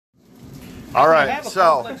All right,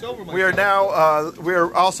 so we are now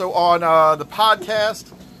we're also on the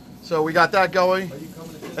podcast, so we got that going.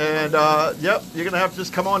 And yep, you're gonna have to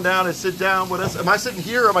just come on down and sit down with us. Am I sitting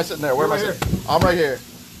here or am I sitting there? Where am I sitting? I'm right here.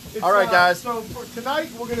 All right, guys. So for tonight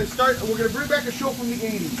we're gonna start. We're gonna bring back a show from the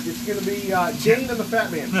 '80s. It's gonna be Jane and the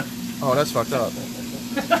Fat Man. Oh, that's fucked up.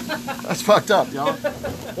 That's fucked up, y'all.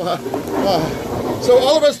 So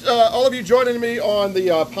all of you joining me on the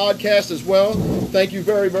podcast as well. Thank you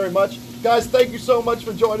very, very much, guys. Thank you so much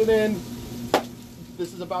for joining in.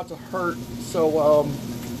 This is about to hurt. So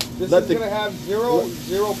this is gonna have zero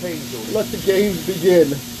pain to it. Let the games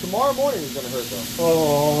begin. Tomorrow morning is gonna hurt though.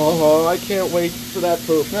 Oh, I can't wait for that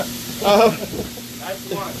poop. Nice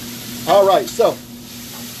one. All right,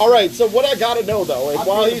 so what I gotta know though, and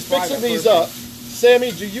while he's fixing these up,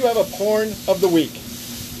 Sammy, do you have a porn of the week?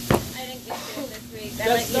 I didn't get to it this week.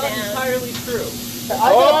 That's not entirely true.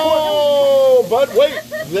 Oh, but wait,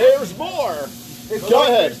 there's more. Go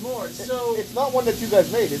ahead. There's more. So It's not one that you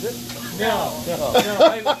guys made, is it? no.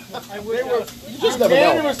 I wish They I were was. Just never know.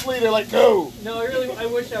 unanimously. They're like, no. No, I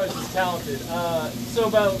wish I was as talented. So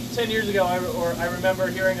about 10 years ago, I remember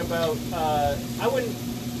hearing about. I wouldn't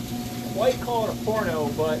quite call it a porno,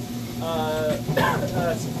 but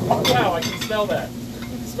wow, I can smell that.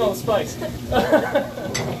 Smell the spice.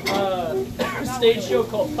 Stage show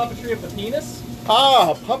called Puppetry of the Penis.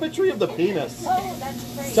 Ah, Puppetry of the Penis. Oh,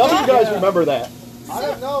 that's great. Some of you guys remember that. I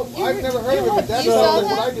don't know. I've never heard of it, but that's You saw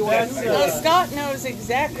what I do. That's, Scott knows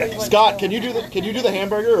exactly what. Scott, can you do the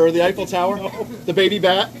hamburger or the Eiffel Tower? The baby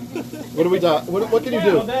bat? What do we do? What can you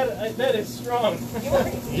wow, do? that is strong.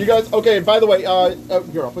 You guys, okay, and by the way,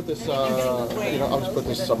 here, I'll put this, I'll just put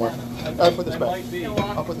this somewhere. I'll put this back. Might be.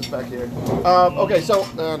 I'll put this back here. Okay, so,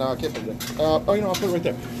 no, I can't put it there. I'll put it right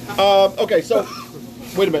there. Okay, so,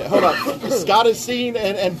 wait a minute, hold on. Scott has seen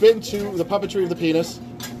and been to the Puppetry of the Penis.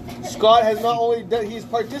 Scott has not only he's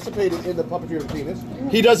participated in the Puppetry of the Penis.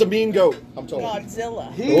 He does a mean goat, I'm told.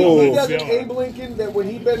 Godzilla. He does an Abe Lincoln that when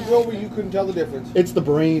he bends over, you couldn't tell the difference. It's the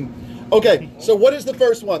brain. Okay, so what is the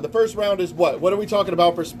first one? The first round is what? What are we talking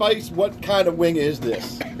about for spice? What kind of wing is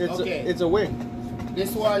this? It's a wing.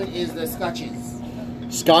 This one is the Scotchies.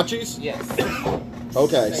 Scotchies? Yes.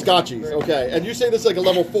 Okay, Scotchies. Okay, and you say this is like a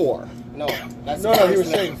level 4? No, that's No, the he first was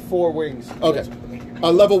saying level. 4 wings. Okay.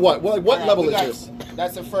 Level what? What Alright, level we is got- this?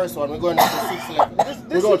 That's the first one. We're going up to 6 levels.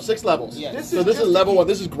 We're going 6 levels. Yes. So this is level 1.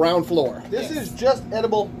 This is ground floor. This is just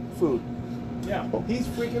edible food. Yeah. He's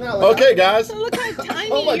freaking out. Like, Okay, guys. So look how tiny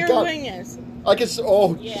Oh my your God. wing is. I can.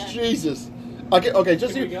 Oh, Yeah. Jesus. Okay,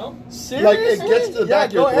 just Here we you. go. Like it gets to the back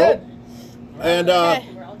of go your throat. ahead. And Okay.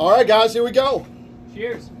 all right, guys, here we go.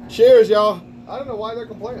 Cheers. Cheers, y'all. I don't know why they're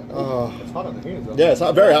complaining. It's hot on the hands, though. Yeah, it's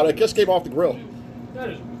not very hot. It just came off the grill.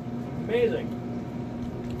 That is amazing.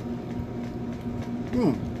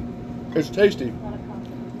 It's tasty.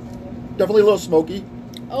 Definitely a little smoky.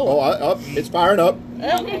 Oh, It's firing up.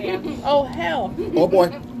 oh hell. Oh boy.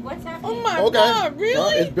 What's happening? Oh my Okay. God,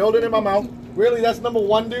 really? It's building in my mouth. Really, that's number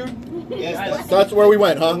 1, dude? Yes, That's where we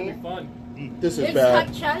went, huh? It'll be fun. This is It's bad.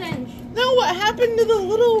 a challenge. No, what happened to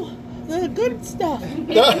the good stuff?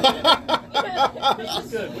 This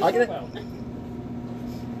is good. I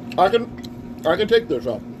can- I can take this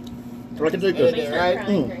up. I can take Maybe this. start right?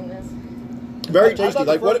 crying during this. Very I tasty. thought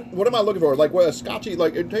Like the what am I looking for? Like what a scotchy.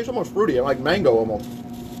 Like it tastes almost fruity, like mango almost.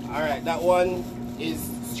 All right, that one is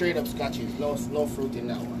straight up Scotchies. No fruit in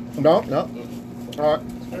that one. No. All right.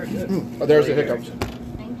 Very good. Oh, there's the hiccups.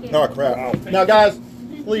 Thank you. Oh crap. Now guys,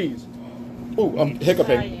 please. Ooh, I'm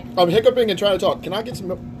hiccuping. I'm hiccuping and trying to talk. Can I get some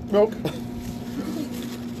milk?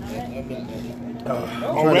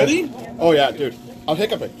 Already? Oh yeah, dude. I'm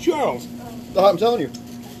hiccuping. Charles. I'm telling you.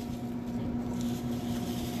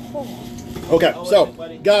 Okay, so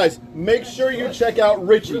guys, make sure you check out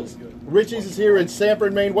Richie's. Richie's is here in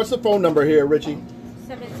Sanford, Maine. What's the phone number here, Richie?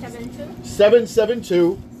 772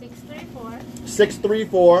 772 634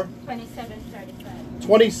 634 2735.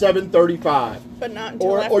 2735. But not until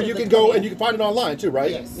Or after you the can go 20th. and you can find it online too,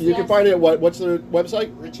 right? Yes. You can Yes. find it at what's the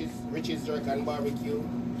website? Richie's Jerk and Barbecue.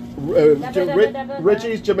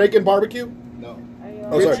 Richie's Jamaican Barbecue? No.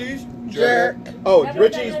 Oh, sorry. Richie's Jerk. Oh,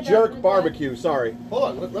 Richie's Jerk Barbecue. Sorry. Hold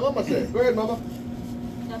on, let Mama say it. Go ahead, Mama.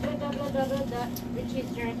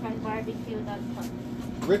 www.richie'sjerkandbarbecue.com.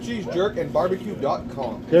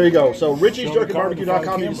 Richie'sJerkandBarbecue.com. There you go. So Richie's Show the Jerk and card before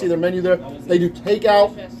Barbecue.com. the You can see camera. their menu there. They do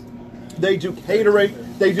takeout. They do catering.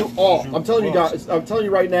 They do all. I'm telling you guys. I'm telling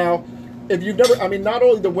you right now. If you've never, I mean, not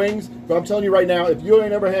only the wings, but I'm telling you right now, if you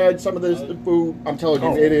ain't ever had some of this food, I'm telling you,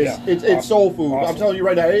 Oh, it is, yeah. it's soul food. I'm Awesome. telling you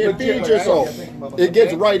right now, it feeds your soul. It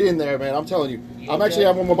gets right in there, man. I'm telling you. I'm actually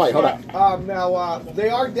having one more bite. Hold on. Now, they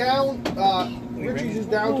are down Richie's is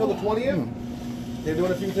down till the 20th. They're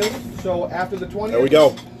doing a few things. So after the 20th. There we go.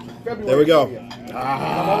 February There we go. 20th. Come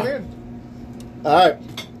on in. All right.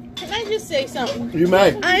 Can I just say something? You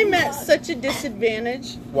may. I'm at such a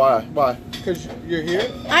disadvantage. Why? Why? Because you're here.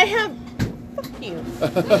 I have. Fuck you.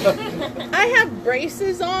 I have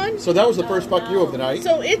braces on. So that was the first fuck you of the night.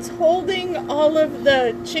 So it's holding all of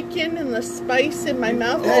the chicken and the spice in my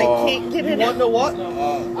mouth, and I can't get You it want to out. know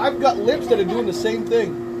what? I've got lips that are doing the same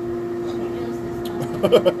thing.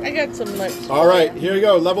 I got some lips. All right, here we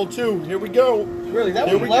go. Level 2. Here we go. Really, that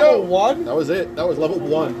Here was we level go. 1. That was it. That was level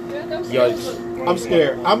 1. Yikes. I'm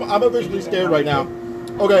scared. I'm officially scared right now.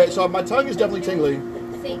 Okay, so my tongue is definitely tingling.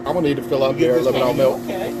 I'm gonna need to fill up here a little bit of milk.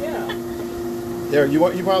 Okay, yeah. There, you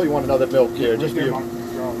probably want another milk here, just for you. I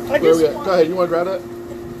Where just we at? Go ahead. You want to grab that?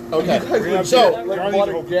 Okay. So, like bought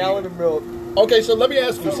a gallon of milk. okay. So let me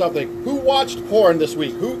ask you something. Who watched porn this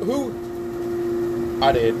week? Who?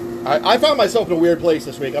 I did. I found myself in a weird place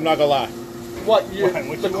this week. I'm not gonna lie. What?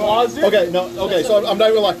 The closet? Okay, no. Okay, so I'm not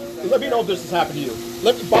gonna lie. Let me know if this has happened to you.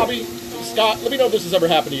 Bobby, Scott, let me know if this has ever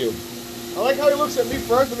happened to you. I like how he looks at me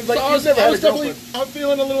first and he's like, So he's never had a definitely, girlfriend. I'm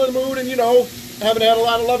feeling a little in the mood, and haven't had a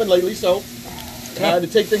lot of loving lately, so I had to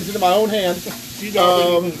take things into my own hands. She's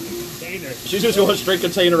already in the container. She's just going straight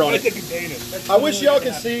container on It's a it. container. I wish y'all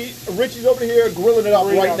could see Richie's over here grilling it up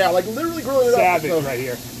right now, like literally grilling it up. Savage So- right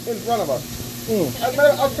here. In front of us.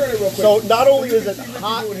 I'll turn it real quick. So not only is it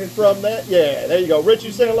hot from that, yeah, there you go.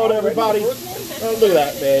 Richie, say hello to everybody. Oh, look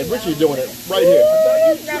at that, man. Richie doing it right here.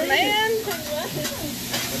 Now, man.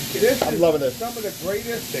 This I'm is loving this. some of the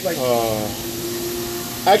greatest, like,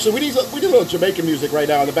 Actually, we need a little Jamaican music right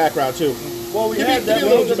now in the background too. well, we Give me, had give that me a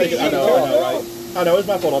little little Jamaican. I know, right? I know, it's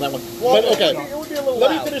my fault on that one. Well, But okay, it would be a little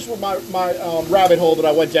let me loud. finish with my rabbit hole that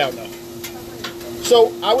I went down though.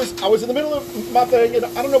 So I was in the middle of my thing, and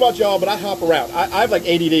I don't know about y'all, but I hop around. I have like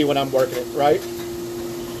ADD when I'm working it, right?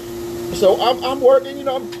 So I'm working,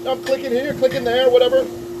 I'm clicking here, clicking there, whatever.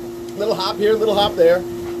 Little hop here, little hop there,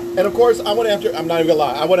 and of course I went after. I'm not even gonna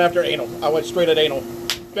lie. I went after anal. I went straight at anal.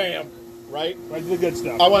 Bam, right? Right to the good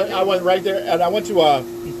stuff. I went right there, and I went to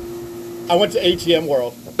ATM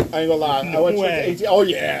World. I ain't gonna lie. I went No to way. ATM. Oh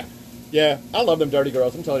yeah, yeah. I love them dirty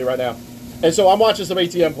girls. I'm telling you right now. And so I'm watching some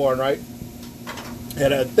ATM porn, right?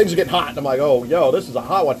 And things are getting hot. And I'm like, oh, yo, this is a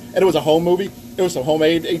hot one. And it was a home movie. It was some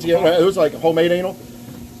homemade ATM. It was like homemade anal.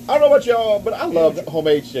 I don't know about y'all, but I love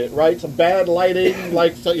homemade shit, right? Some bad lighting,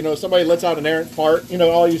 like somebody lets out an errant fart.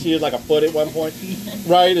 All you see is like a foot at one point,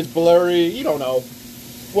 right? It's blurry. You don't know.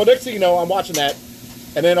 Well, next thing you know, I'm watching that,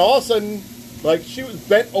 and then all of a sudden, like she was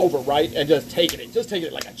bent over, right, and just taking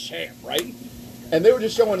it like a champ, right? And they were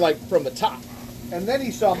just showing like from the top. And then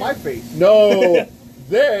he saw my face. No,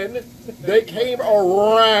 then they came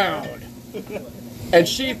around, and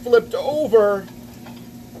she flipped over.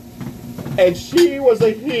 And she was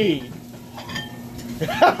a he.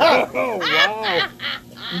 Oh, wow.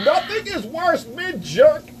 Nothing is worse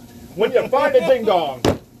mid-jerk when you find a ding-dong.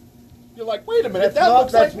 You're like, wait a minute, that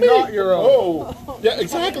looks like that's me. not your own. Oh, yeah,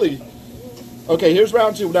 exactly. Okay, here's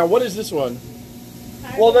round 2. Now, what is this one?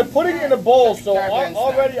 Well, they're putting it in a bowl, so Caribbean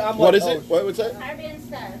already I'm What like, is it? What's that? Caribbean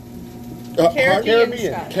style. Caribbean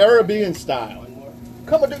Caribbean. style. Caribbean style.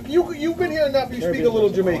 Come on, you've been here enough. You speak a little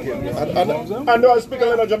Jamaican. I know I speak a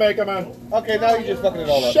little Jamaican, man. Okay, now you're just fucking it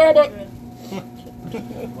all up. Shabba.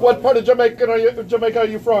 What part of Jamaica are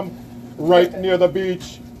you from? Right near the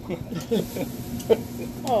beach.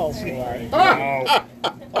 Oh, boy. Wow.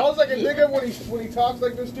 All I can think of when he talks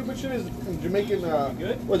like this stupid shit is Jamaican.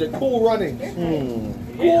 What is it? Cool running.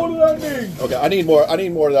 Cool running. Okay, I need more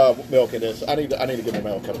milk in this. I need to get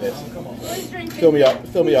more milk in this. Who's drinking? Fill me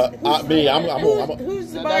up. Me. I'm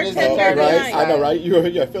Who's the No, that is bartender the right. tonight? I know, right?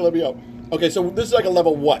 You're filling me up. Okay, so this is like a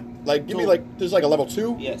level what? Like, give me this is like a level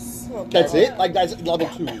 2. Yes. That's it. Like that's level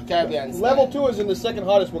 2. Caribbean style. Level 2 is in the second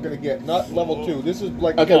hottest we're gonna get, not level 2. This is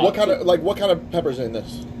like Okay, what kind of peppers in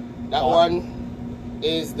this? That one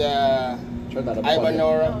is the Turn that up.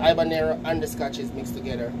 Habanero and the scotches mixed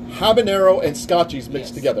together. Habanero and Scotchies mixed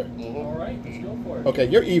Yes. together. All right, let's go for it. Okay,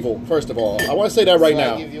 you're evil. First of all, I want to say that right So I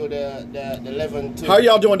now. give you the level 2. How are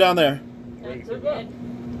y'all doing down there? Not too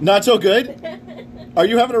good. Not so good. Are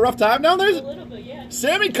you having a rough time down A there? little bit, yeah.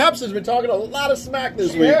 Sammy Cups has been talking a lot of smack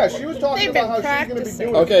this week. Yeah, she was talking They've about been how she's gonna be practicing.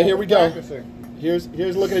 doing it. Okay, here we go. Practicing.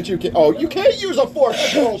 Here's looking at you. Oh, you can't use a fork.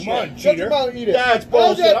 That's bullshit. Come on, Shut cheater. your mouth and eat it. That's How's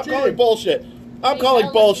bullshit. that I'm calling cheating? bullshit. I'm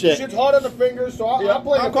calling bullshit. Shit's hot on the fingers, so I'm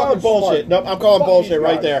playing. I'm calling fucking bullshit. Smart. No, I'm calling Fuck bullshit these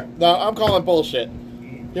right guys. there. No, I'm calling bullshit.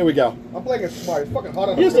 Here we go. I'm playing it smart. It's fucking hot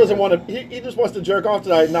on He the just doesn't fingers. want to. He just wants to jerk off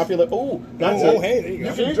tonight and not feel like, oh, that's Oh, it. hey, there you go.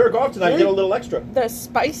 You can jerk off tonight and get a little extra. The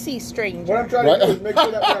spicy What stranger. I'm trying Right. to do is make sure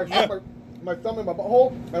that when I my thumb in my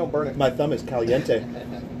butthole, I don't burn it. My thumb is caliente.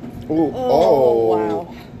 Ooh. Oh,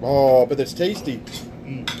 wow. Oh, but it's tasty.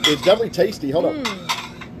 It's definitely tasty. Hold on.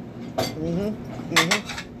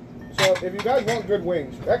 So if you guys want good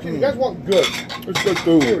wings, actually, if you guys want good, It's good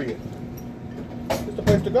food. period, it's the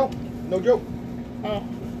place to go. No joke. Ah.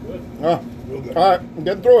 Real good. All right, I'm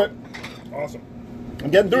getting through it. Awesome. I'm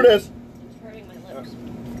getting through this. It's hurting my lips.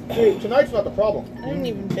 See, tonight's not the problem. I haven't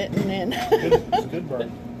even bitten in. It's a good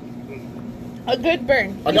burn. A good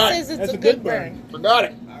burn. I He got it. says it's That's a good burn. Forgot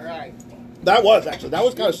it. All right. That was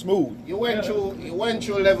kind of smooth. You went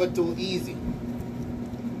through level 2 easy.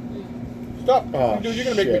 Stop. Oh, Dude, you're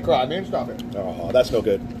going to make me shit. cry, man. Stop it. Oh, that's no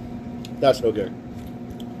good. That's no good.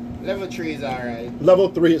 Level 3 is all right. Level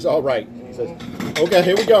 3 is all right. He says, okay,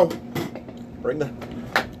 here we go. Bring the.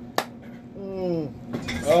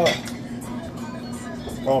 Oh.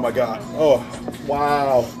 Oh my God. Oh,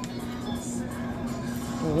 wow.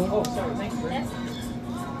 Oh, sorry. Thank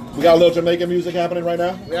you. We got a little Jamaican music happening right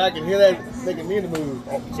now. Yeah, I can hear that making me in the mood.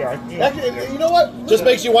 Oh, sorry. Actually, you know what? Just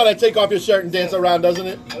makes you want to take off your shirt and dance around, doesn't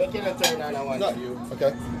it? We can turn on one. Not you.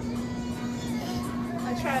 Okay.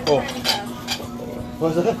 I tried Oh. turning it off.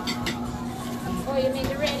 What's that? Oh, you mean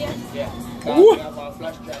the radio? Yeah. Ooh. We have our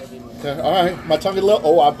flash drive in. Okay, all right. My tongue is a little.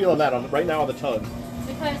 Oh, I'm feeling that right now on the tongue.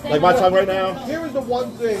 Because Like my tongue right now. Here is the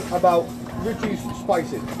one thing about Richie's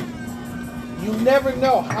Spices. You never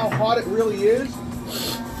know how hot it really is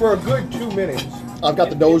for a good 2 minutes. I've got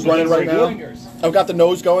the nose running right now. Fingers. I've got the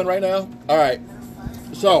nose going right now. All right.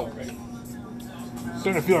 So,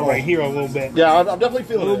 Starting to feel it right here a little bit. yeah, I'm definitely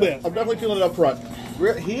feeling A little it. bit. I'm definitely feeling it up front.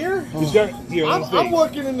 Here? You start here, I'm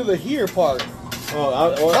working into the here part.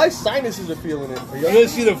 Oh, My sinuses are feeling it. Are You're you? gonna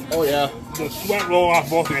see the yeah. sweat roll off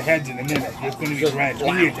both your heads in a minute. It's gonna be drenched.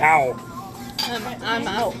 You need a towel. I'm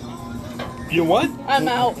out. You what? I'm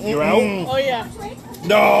out. You're out? Oh, yeah.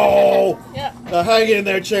 No. Yeah. Now hang in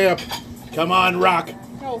there, champ. Come on, Rock.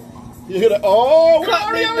 No. You hit it. Oh, we Cut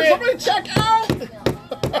already me, have man. somebody check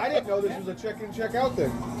out. I didn't know this was a check-in, check-out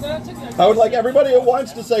thing. I would like everybody at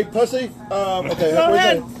once to say pussy. Okay, Go where's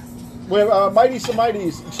ahead. it? We're Mighty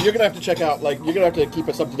Semites. So you're gonna have to check out. Like you're gonna have to keep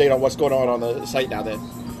us up to date on what's going on the site now. Then,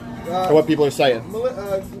 or what people are saying.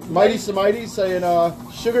 Mighty Semites saying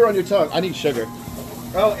sugar on your tongue. I need sugar.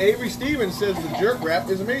 Oh, Avery Stevens says the jerk wrap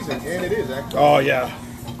is amazing, and it is actually. Oh yeah.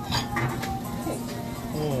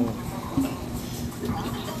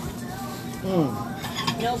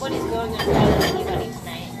 Nobody's going down on anybody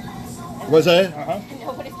tonight. Was that?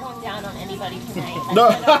 Nobody's going down on anybody tonight. No.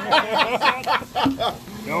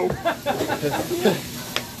 Nope.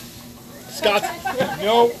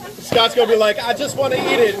 Scott's gonna be like, I just want to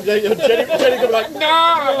eat it. And Jenny's gonna be like,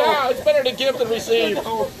 no, it's better to give than receive.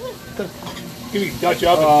 Give me Dutch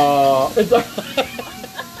oven.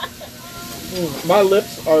 My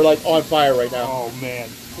lips are like on fire right now. Oh man.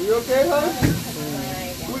 Are you okay, huh?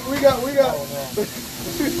 We got.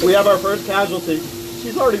 We have our first casualty.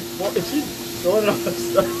 She's already. She's going on.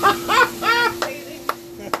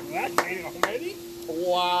 That made it already?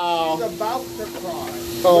 Wow. She's about to cry.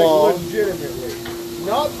 Oh. Like, legitimately.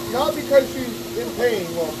 Not because she's in pain.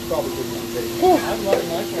 Well, probably because she's in pain. I'm loving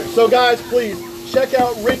my shirt. So guys, please check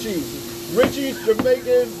out Richie's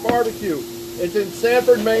Jamaican Barbecue. It's in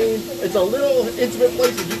Sanford, Maine. It's a little intimate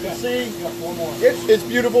place, as you can see. It's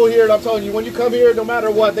beautiful here, and I'm telling you, when you come here, no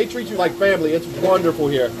matter what, they treat you like family. It's wonderful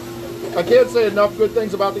here. I can't say enough good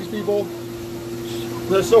things about these people.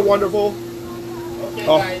 They're so wonderful. Okay,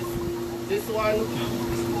 Oh. guys. This one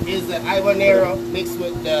is the habanero mixed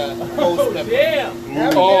with the ghost pepper. Damn.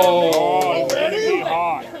 Oh, it's gonna be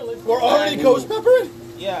hot. We're already ghost peppering?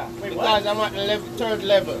 Yeah, because I'm at the third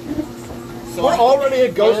level. So We're already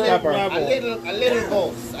at ghost pepper. a little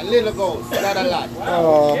ghost, not a lot.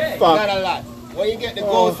 Oh, Okay. fuck. Not a lot. When you get the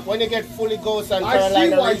ghost, when you get fully ghost and I see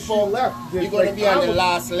Carolina why she Reaper, left. you're gonna be on the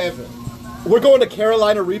last level. We're going to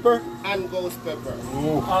Carolina Reaper And ghost pepper.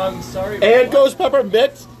 I'm sorry. and what? ghost pepper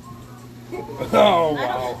mix. Oh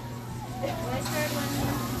wow.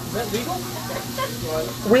 Is that legal?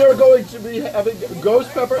 We are going to be having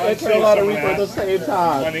ghost pepper and I'd say Carolina some of Reaper at the that. same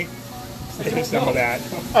time. Funny. Save some of that.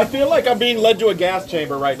 I feel like I'm being led to a gas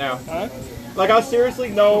chamber right now. Huh? Like I seriously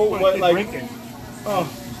know what Drinking.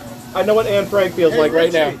 I know what Anne Frank feels Hey, like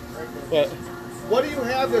right now. Richie. But, What do you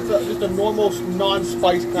have that's just a normal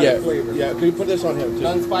non-spice kind yeah, of flavor? yeah. Can you put this on him too?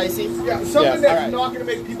 Non-spicy? Yeah, something Yeah, that's alright. not going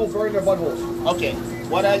to make people burn their buttholes. Okay.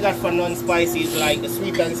 What I got for non-spicy is like the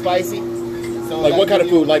sweet and spicy. So Like what kind of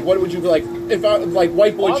food? Like what would you like if like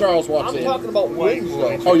white boy Charles walks I'm in? talking about White wings,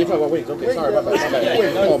 boy. though. Oh, you're talking about wings. Okay, sorry. My bad. My bad.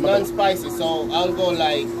 Wings. Oh, my bad. Non-spicy. So I'll go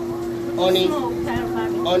like honey,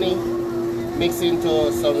 mix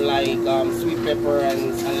into some like sweet pepper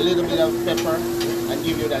and a little bit of pepper and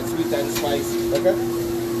give you that sweet and spicy. Okay.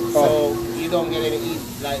 So you don't get any heat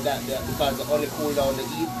like that because it only cool down the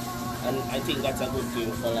heat. And I think that's a good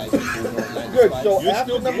thing for like people who don't like Good. spice. So You after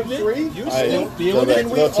still number getting it? 3, You I still am. feeling can it?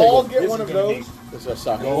 we They'll take all it. get This one is of gonna those? This is a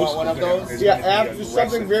sucker. You want one of those? It's Yeah, gonna be after aggressive.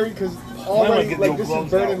 something very, because might already, get like, no this is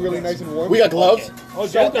gloves burning out. really nice and warm. We got gloves. Oh,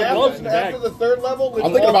 So Jen's got gloves in the after bag. the third level, let's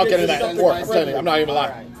I'm thinking all about get getting just that something fork. I'm friendly. telling you, I'm not even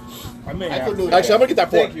lying. Alright. I may I have. could do Actually, I'm that. gonna get that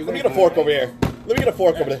fork. Thank you. Let me get a fork over here. Let me get a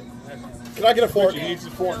fork over there. Can I get a fork? She needs the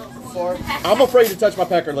fork. I'm afraid to touch my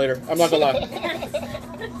pecker later. I'm not gonna lie.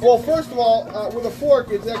 Well, first of all, with a fork,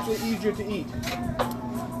 it's actually easier to eat.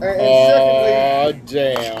 And secondly,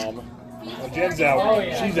 Damn. Well, Jen's out. Oh,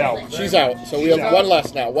 yeah. She's out. She's out. So we She's have out. one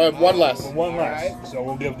less now. We have one less. One less. So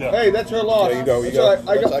we'll give them. hey, that's her loss. There you go. You That's go.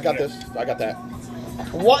 all right. I got this. I got that.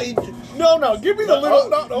 What? No, give me the little.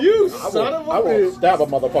 No. You I son of will, I a will bitch. stab a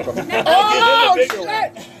motherfucker. Oh,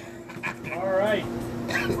 shit! All right.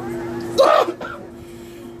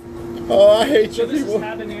 Oh, I hate So you this is people.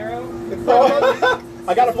 habanero. It's not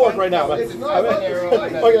I got a fork right now. It's not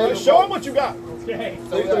Okay, show them what you got. Okay.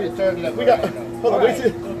 So we got the third level. We got. right now. Hold on,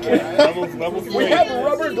 wait. Level We 3. have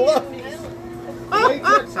rubber gloves.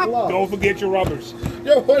 latex glove. Don't forget your rubbers.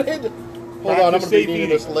 Yo, what is it? Hold on, I'm gonna be needing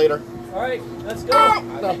this later. All right. Let's go.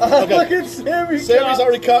 Look at Sammy. Sammy's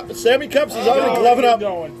already cut. Sammy Cups is already gloving up.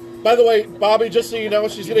 Going. By the way, Bobby, just so you know,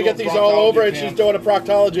 she's You gonna do get a these all over, and proctology she's exam. doing a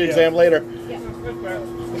proctology exam later.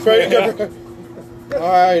 It's very good. All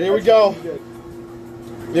right, here we go.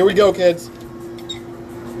 Here we go, kids.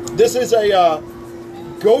 This is a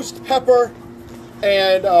ghost pepper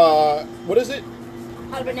and what is it?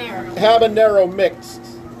 Habanero. Habanero mixed.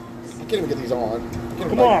 I can't even get these on.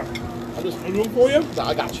 Come on. I'm just. Any room for you? No,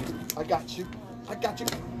 I got you. I got you. I got you.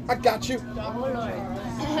 I got you. Oh,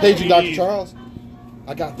 Lord. Paging Dr. Charles.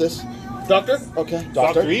 I got this. Doctor? Okay,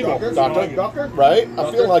 Doctor. Dr. Evil. Doctor. Doctor? Right?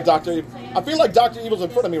 I'm feeling like Dr. Evil. I feel like Dr. Evil's in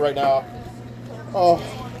front of me right now. Oh.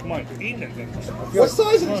 Come on, you're eating it then. What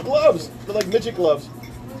size are these gloves? They're like midget gloves.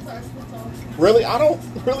 Really? I don't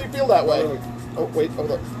really feel that way. Oh, wait.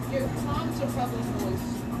 Hold up. Your palms are probably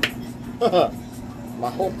moist. My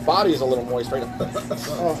whole body is a little moist right now.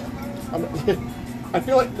 Oh, I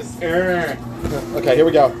feel like this. Okay, here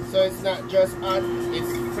we go. So it's not just hot, it's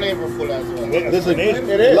flavorful as well. This is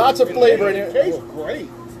It is. lots of flavor in It here. tastes great.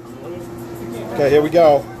 Okay, here we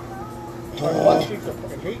go. My butt cheeks are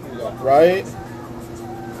fucking hating me though. Right?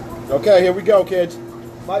 Okay, here we go, kids.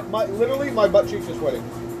 Literally, my butt cheeks are sweating.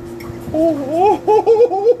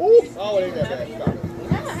 Oh, Oh, it ain't that bad.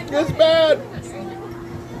 Stop it. it's bad.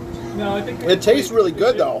 No, I think It tastes really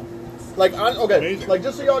good though. Like, okay, Amazing. like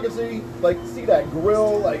just so y'all can see that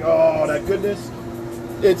grill, like, oh, that goodness.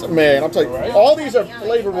 It's, man, I'm telling you, Alright. all these are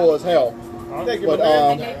flavorful as hell. Thank you, But, my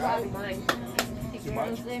man. They probably mine.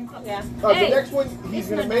 Yeah. The Hey, next one he's it's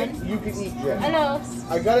gonna not make, done. you can eat, Jen. Hello.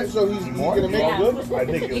 I got it, so he's gonna make Yeah. it good. I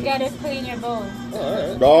think You it gotta clean your bones. All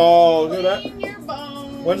right. Oh, hear that? Clean your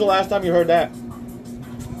bones. When's the last time you heard that?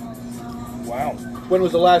 Wow. When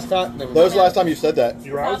was the last time? Never When mind. was the last time you said that?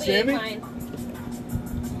 You're out, Probably ate Sammy? mine.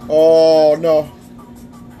 Oh, no.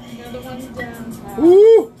 Another one down.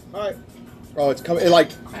 Woo! All right. Oh, it's coming,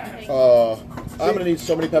 I'm gonna need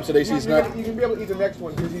so many Pepsi ACs now. You can be able to eat the next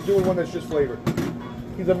one because he's doing one that's just flavored.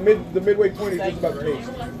 He's the midway point is just about taste.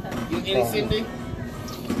 You in, Cindy?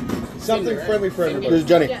 Something friendly for This everybody. is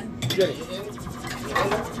Jenny. Jenny,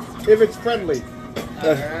 if it's friendly.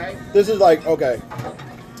 Alright. This is like, okay.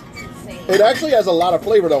 It actually has a lot of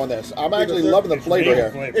flavor though in this. I'm actually loving the It's flavor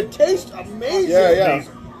amazing here. flavor. It tastes amazing. Yeah, yeah.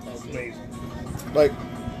 Amazing. Amazing. Like,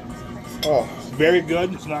 oh. It's very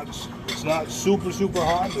good. It's not super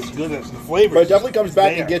hot. It's good. It's the flavor. But it definitely comes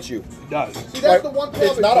back there. and gets you. It does. See, that's Like, the one it's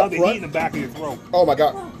problem. not Not up the front. heat in the back of your throat. Oh my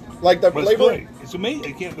god. Like the But it's flavor. good. It's amazing.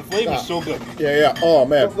 It can't, the flavor Ah. is so good. Yeah, yeah. Oh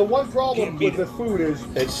man. The one problem Can't beat with the food is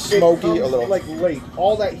It's smoky it comes, a little. like late.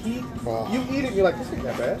 All that heat, Oh. you eat it, and you're like, this ain't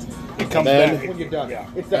that bad. It comes then- back. When you're done, Yeah.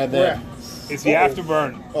 it's that And then- breath. It's the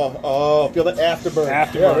afterburn. Oh, feel that afterburn.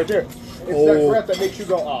 Afterburn. Yeah, right there. It's that Oh. breath that makes you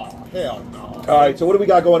go, oh hell no. All right. So what do we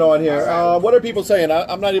got going on here? What are people saying?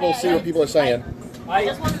 I'm not able to see what people are saying. I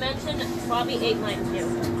just want to mention, Bobby ate mine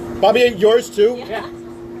too. Bobby, yours too. Yeah.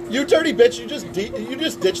 You dirty bitch! You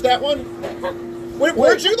just ditched that one.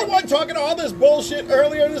 Weren't you the one talking all this bullshit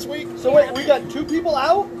earlier this week? So wait, we got 2 people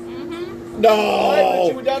out? No. All right,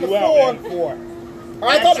 Richie, we're down to You out, 4. man. 4.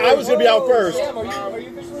 I thought I was gonna be out first. Sam, are you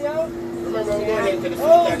officially out? Remember, I'm going into the sweet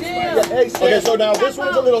Oh, and yeah. spicy. Hey, Sam. Okay, so now this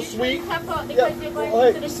one's a little sweet. Because Yeah. you're going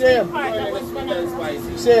Hey, to the Sam. sweet part that Going was into sweet and gonna.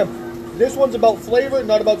 spicy. Sam, this one's about flavor,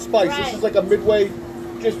 not about spice. This Right. is like a midway,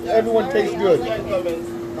 just everyone tastes good. Jen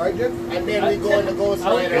coming. Right, Jim? And then we go on the Ghost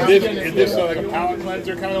I'll- Rider. Is this like a palate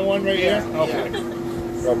cleanser kind of one right here? Okay.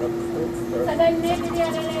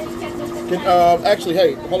 Actually,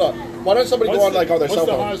 hey, hold on. Why don't somebody go on like on their cell What's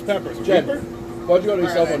the phone? hottest peppers? Jen, Reaper? why don't you go to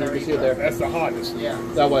your cell phone? You can see it there. That's the hottest. Yeah.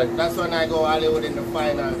 That way. That's when I go Hollywood in the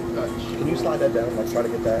final touch. Can you slide that down? Like try to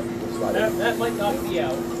get that. Slide it. That might knock me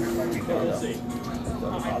out. We'll see.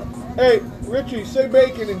 Hey, Richie, say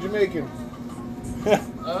bacon in Jamaican.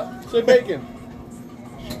 Say bacon.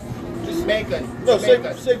 Just bacon. No,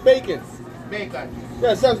 Bacon. say bacon. Bacon.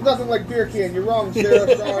 Yeah, it sounds nothing like beer can. You're wrong,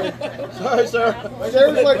 Sarah. Sorry. Sorry, sir.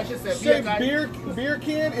 Sarah's like, What you said, say beer beer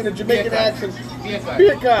can in a Jamaican Beer can. accent. Bacon.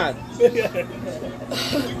 Beer can.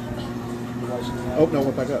 Oh no,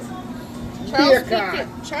 went back up.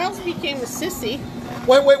 Charles became a sissy.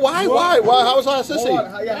 Wait, why? Why? How was I a Hold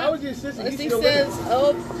sissy? on. Yeah, how is he a sissy? As He's he still says, living.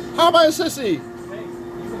 oh, How am I a sissy?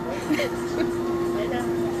 I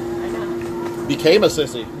know. Became a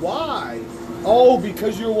sissy. Why? Oh,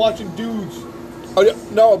 because you were watching dudes. Oh yeah,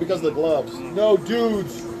 no, because of the gloves. No,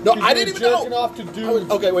 dudes. No, 'Cause I you didn't were even know. jerking off to dudes.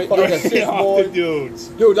 Okay, wait. Fucking Okay. sis Off boy. the dudes.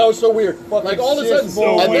 Dude, that was so weird. Fucking Like all of a sis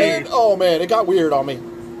sudden, boy. and then oh man, it got weird on me.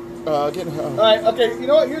 Getting. All right, okay. You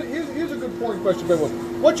know what? Here's a good porn question for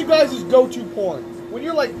everyone. What's your guys' go-to porn? When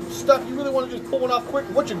you're like stuck, you really want to just pull one off quick.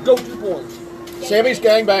 What's your go-to porn? Sammy's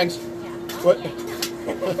gangbangs. What?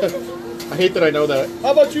 I hate that I know that.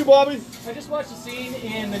 How about you, Bobby? I just watched a scene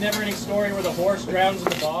in The Neverending Story where the horse drowns in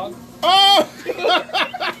the bog. Oh!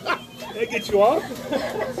 That get you off?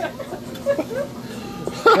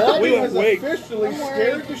 Bobby We has went wait. officially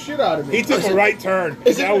scared the shit out of me. He took a right turn.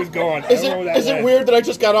 Is it- That was gone. Is I don't know where it that went. weird that I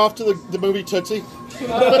just got off to the movie Tootsie?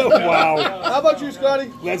 Wow. How about you,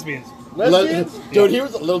 Scotty? Lesbians. Lesbians? Dude, he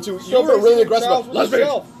was a little too. You So were really basically, aggressive. Charles was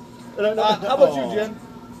Lesbians. himself. How about you, Jen?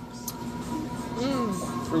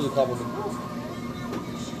 Here's a compliment.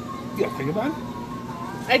 You got a finger bun?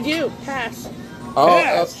 I do. Pass. Oh,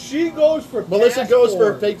 Yes. She goes for Melissa goes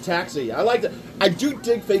for passport. fake taxi. I like that. I do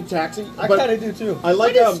dig fake taxi. I but kind of do too. I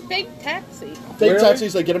like What is fake taxi? fake Really?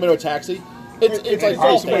 taxis. Like get them into a taxi. It's like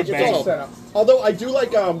all fake. fake. It's all set up. Although I do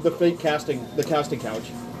like the fake casting, the casting couch.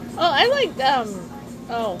 Oh, I like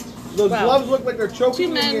oh. Those Wow. gloves look like they're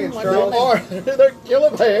choking Two his men, hands, one Charles. woman. They're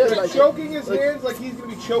killing my hands. They're Like, choking his hands like he's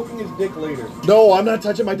gonna be choking his dick later. no, I'm not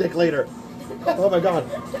touching my dick later. Oh my god.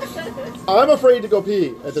 I'm afraid to go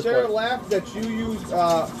pee at this Sarah point. laughed that you used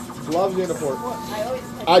gloves in a fork. I always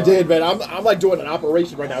touch I did, man. I'm like doing an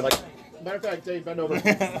operation right now. Like, matter of fact, Dave, bend over.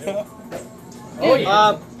 Oh,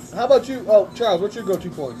 yeah. How about you? Oh, Charles, what's your go-to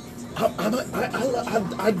porn?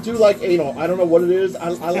 I do like anal. I don't know what it is. I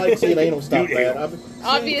like seeing anal stuff, Do man. anal.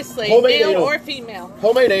 Obviously, Homemade male anal. or female.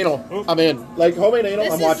 Homemade anal. I'm in. Like homemade anal.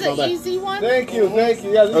 This I'm is watching all the that. easy one. Thank you. Yeah, this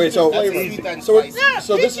Okay, is so the flavor. Sweet and So spicy.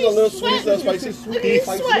 so this is a little sweet, little spicy. Look at you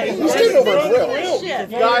sweating. He's sitting over a grill. Shit.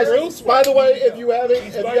 Guys, by the way, if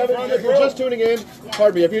you're just tuning in,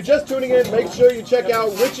 pardon me, if you're just tuning in, make sure you check out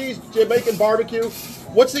Richie's Jamaican Barbecue.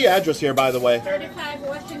 What's the address here, by the way? 35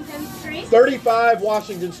 Washington Street. 35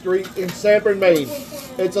 Washington Street in Sanford, Maine.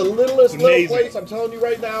 It's a littlest little Amazing. place. I'm telling you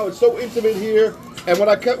right now, it's so intimate here. And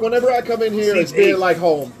whenever I come in here, it's being like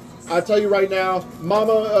home. I tell you right now,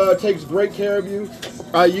 Mama takes great care of you.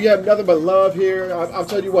 You have nothing but love here. I'll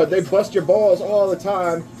tell you what, they bust your balls all the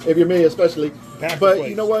time, if you're me especially. Pack the But place.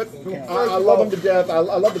 you know what? I love them to death. I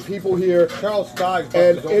love the people here. Charles Stoggs.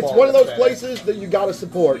 And it's one of those places that you got to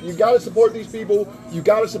support. You got to support these people. You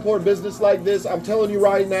got to support business like this. I'm telling you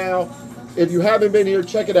right now, if you haven't been here,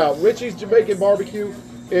 check it out. Richie's Jamaican Barbecue.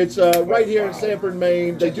 It's right here in Sanford,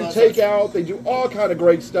 Maine. They do takeout. They do all kind of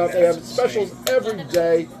great stuff. They have specials every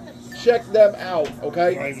day. Check them out,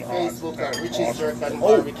 okay? Facebook at Richie's Jerk and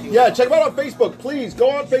Oh, Barbecue. yeah, check them out on Facebook. Please go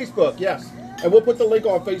on Facebook, yes. And we'll put the link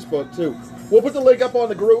on Facebook too. We'll put the link up on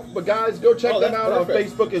the group, but guys, go check them that's out on perfect.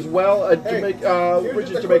 Facebook as well. At Hey, here's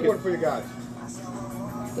Richie's just a quick Jamaican. one for you guys.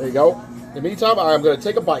 There you go. In the meantime, I'm going to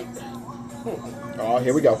take a bite. Oh,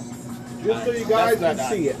 here we go. Just so you guys That's can not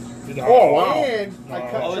see it. Oh, wow. And I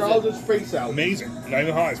cut How is Charles's face out. Amazing. Not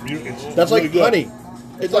even hot. It's beautiful. It's That's really like good. honey.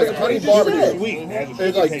 It's like honey It's barbecue. Sweet. It has a It's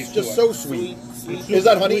sweet like taste just to so it. sweet. Sweet. Is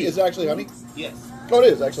that honey? Is it actually honey? Yes. Oh,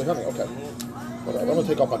 it is actually honey. Okay. Hold on, I'm gonna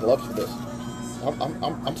take off my gloves for this.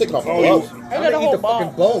 I'm taking off my Oh, gloves. I got a whole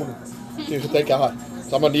fucking ball. bone. Dude, thank God.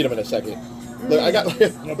 So I'm gonna need them in a second. Look, I got.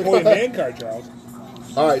 Napoleon man card, Charles.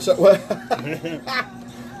 All right, so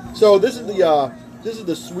so this is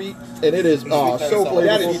the sweet, and it is so That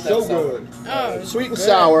flavorful, is so good. Oh, sweet and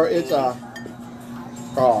sour. It's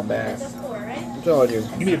oh man, That's 4, right? I'm telling you.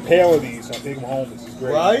 Give me a pail of these. So I'll take them home. This is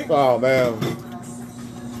great. Right? Oh man.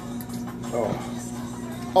 Oh.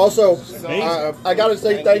 Also, Amazing. I gotta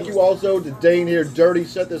say thank you also to Dane here. Dirty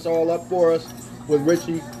set this all up for us. with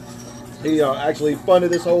Richie. He actually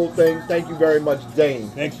funded this whole thing. Thank you very much, Dane.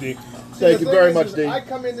 Thanks, D. Thank The you thing very is, much, is Dane. I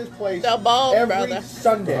come in this place The ball, every brother.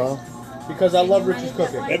 Sunday Uh-huh. because I love Richie's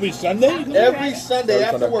cooking. Every Sunday? Every Sunday Every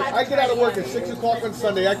after Sunday. work, I get out of work at 6 o'clock on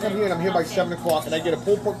Sunday. I come here and I'm here by 7 o'clock, and I get a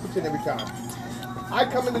pulled pork poutine every time. I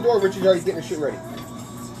come in the door, Richie's already getting his shit ready.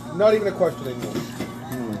 Not even a question anymore.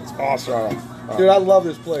 It's awesome. Dude, I love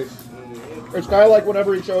this place. It's kind of like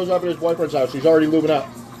whenever he shows up at his boyfriend's house, he's already lubing up.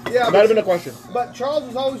 Yeah, Not even a question. But Charles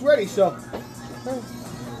is always ready, so.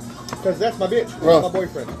 Because that's my bitch. That's Well. my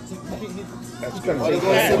boyfriend. That's Want to good.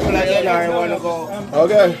 go simple again, or you want to go?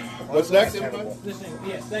 Okay. What's next? Listening.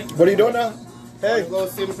 Yes, thank you. What are you doing now? Hey, Go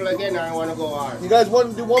simple again, or you want to go hard? you guys want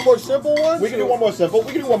to do one more simple one? We can do one more simple.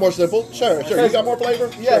 We can do one more simple. Sure. You got more flavor?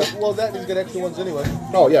 Yeah, Sure. well, that means get extra ones anyway.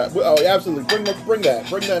 Oh, yeah. Oh, yeah, absolutely. Bring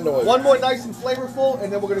that noise. One more nice and flavorful,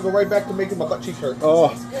 and then we're going to go right back to making my butt cheeks hurt. Oh.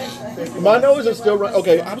 My nose is still running.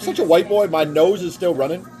 Okay, I'm such a white boy. My nose is still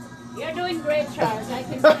running. You're doing great, Charles. I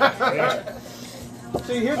can see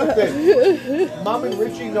See, here's the thing. Mom and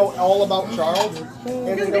Richie know all about Charles, and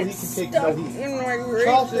they know he can take no heat. In my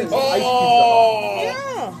Charles gracious. thinks ice Oh.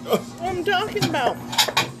 Yeah, that's what I'm talking about.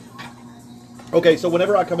 Okay, so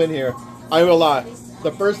whenever I come in here, I ain't gonna lie.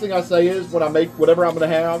 The first thing I say is when I make whatever I'm gonna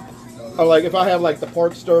have, I'm like, if I have like the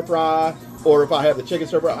pork stir fry or if I have the chicken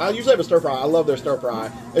stir fry, I usually have a stir fry. I love their stir fry.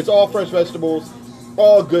 It's all fresh vegetables,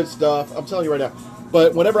 all good stuff. I'm telling you right now.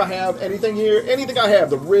 But whenever I have anything here, anything I have,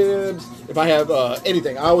 the ribs, if I have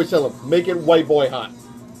anything, I always tell them, make it white boy hot.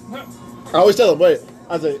 I always tell them, wait,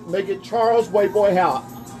 I say, make it Charles white boy hot.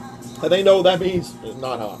 And they know that means it's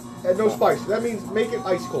not hot. and no spice. That means make it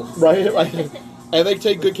ice cold. Right, right. And they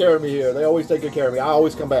take good care of me here. They always take good care of me. I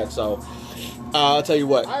always come back. So I'll tell you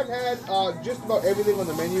what. I've had just about everything on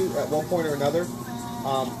the menu at one point or another.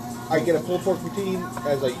 I get a pulled pork poutine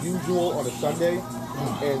as a usual on a Sunday,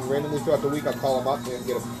 and randomly throughout the week I call them up and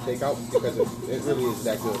get a takeout because it really is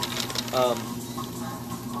that good.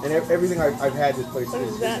 And everything I've had this place What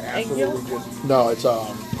is is that, egg absolutely yolk? just No, it's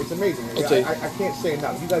it's amazing. It's I can't say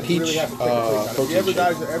enough. You guys peach, really have to check the place out. If protein you ever shake.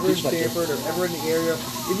 guys are ever in Peach like Stanford or ever in the area,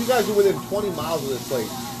 if you guys are within 20 miles of this place,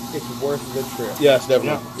 it's worth the trip. yes,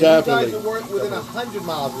 definitely, If you guys definitely. are within 100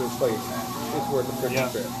 miles of this place, it's worth the freaking Yeah.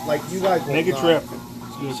 trip. Like you guys will Make a not- trip.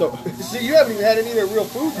 So See, you haven't even had any of their real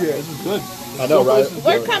food yet. This is good. I know, right?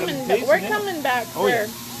 We're coming back Oh, yeah.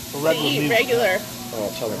 for For to eat meat. regular. Oh,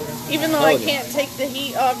 tell me. Even though I Telling you. can't take the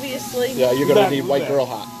heat, obviously. Yeah, you're Too gonna bad, need too white bad. girl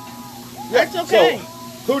hot. That's okay.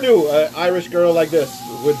 So, who knew an Irish girl like this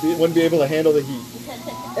wouldn't be able to handle the heat?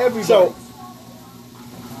 Everybody. So,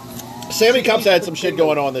 Sammy Cups had some shit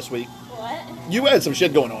going on this week. What? You had some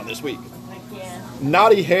shit going on this week. Yeah.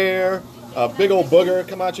 Naughty hair, a big old booger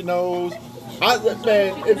come out your nose.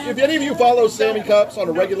 Man, if any of you follow Sammy Cups on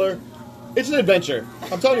a regular, it's an adventure.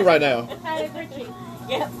 I'm telling you right now. Hi, Richie.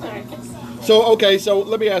 Yeah, sorry. So, okay, so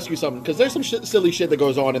let me ask you something, because there's some silly shit that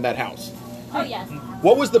goes on in that house. Oh, yes.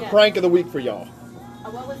 What was the Yeah. prank of the week for y'all?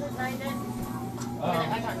 What was it, Nigel?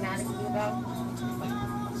 I got mad at you about.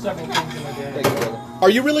 Several things in a Thank day. you, brother. Are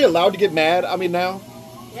you really allowed to get mad? I mean, now?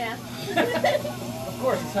 Yeah. Of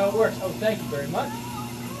course, that's how it works. Oh, thank you very much.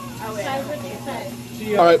 Oh, yeah. That's what you said.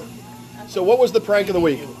 She, All right. So, what was the prank of the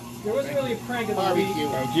week? There wasn't really a prank of the Barbecue. week,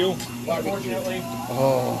 Thank you. unfortunately.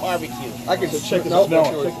 Oh. Barbecue. I can just check this No, out.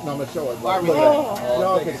 smell No, it. I'm gonna show it. Barbecue. Oh,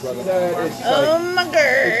 Y'all thank can you, see brother. that. It's oh like, my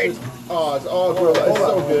god. it's all grilled. It's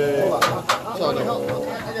so good. Hold on.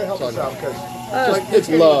 I gotta help this out because It's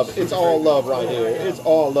love. It's all love right here. It's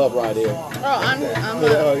all love right here. Oh, I'm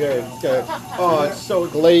Oh, yeah, okay. Oh, it's so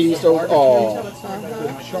glazed. So, oh,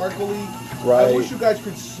 charcoaly. I right, wish you guys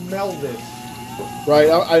could smell this.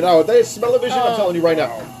 right. I know. They smell of vision. I'm telling you right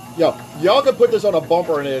now. Yo, y'all could put this on a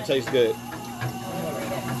bumper and it tastes good.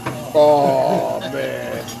 Oh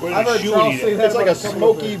man, Where I've did heard the shoe Charles eat say it? that it's like about a couple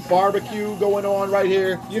of smoky things. barbecue going on right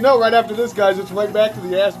here. You know, right after this, guys, it's right back to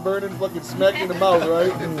the ass burning, fucking smack in the mouth,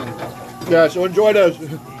 right? Yeah, so enjoy those.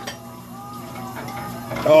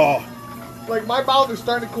 Oh, Like my mouth is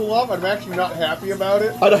starting to cool off. I'm actually not happy about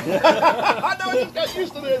it. I know. I know. I just got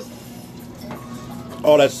used to this.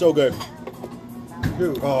 Oh, that's so good.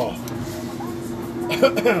 Dude, Oh,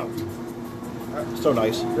 so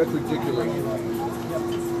nice. that's ridiculous.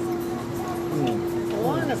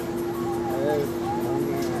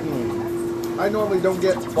 I normally don't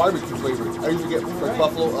get barbecue flavors. I usually get like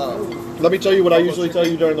buffalo. Let me tell you what I usually tell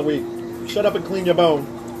you during the week. Shut up and clean your bone.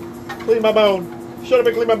 Clean my bone. Shut up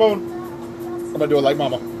and clean my bone. I'm gonna do it like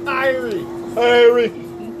Mama. Irie,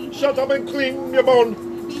 Irie, shut up and clean your bone.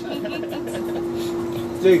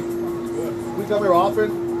 See, we come here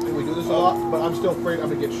often and we do this a lot, but I'm still afraid I'm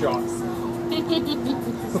gonna get shot.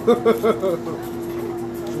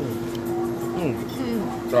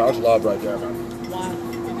 That's love right there, man.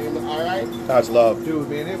 Wow. All right. That's love. Dude,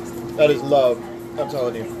 man, That is love. I'm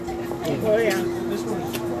telling you. Oh yeah.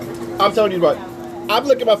 I'm telling you what. I'm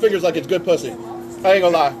licking my fingers like it's good pussy. I ain't gonna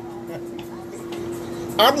lie.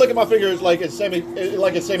 I'm licking my fingers like it's Sammy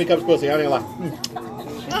Cup's pussy. I ain't gonna lie.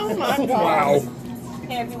 Oh my god. Wow.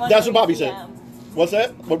 Here, if you want That's to what Bobby see, said. What's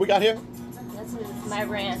that? What we got here? This is my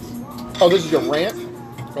rant. Oh, this is your rant?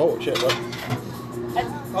 Oh, shit. What?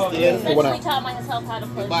 I yeah. It went eventually out. taught myself how to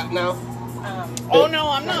push. Back now. Oh no,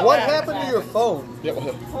 I'm not. what back. happened to your phone? Yeah,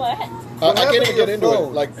 what? What? I can't even happened to get your into it.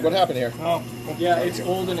 phone? Like, what happened here? Oh, Yeah, it's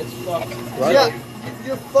old and it's fucked. Right? Yeah,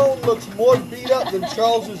 your phone looks more beat up than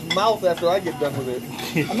Charles's mouth after I get done with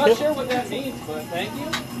it. I'm not sure what that means, but thank you.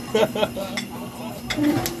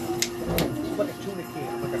 It's like a tuna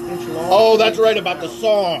can, like an inch long. Oh, that's right, about the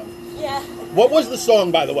song. Yeah. What was the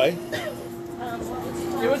song, by the way?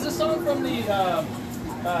 It was a song from the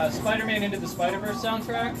Spider-Man Into the Spider-Verse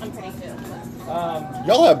soundtrack. I'm pretty good.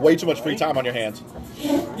 Y'all have way too much free time on your hands.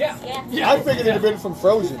 Yeah. Yeah. I figured it'd have been from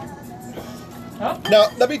Frozen. Huh? Now,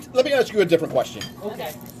 let me ask you a different question.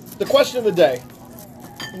 Okay. The question of the day.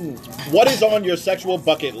 What is on your sexual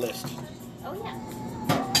bucket list? Oh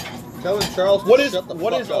yeah. Telling Charles to What is shut the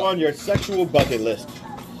fuck up. on your sexual bucket list?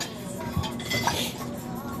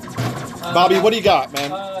 Bobby, what do you got,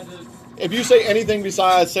 man? If you say anything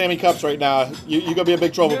besides Sammy Cups right now, you're gonna be in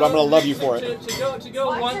big trouble, but I'm gonna love you for it. To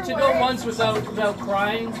go once without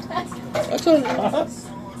crying. That's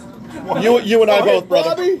all. You and I both, brother.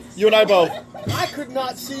 Bobby? You and I both. I could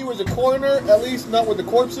not see you as a coroner, at least not with the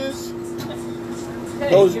corpses. Hey,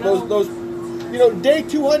 Those, you know, day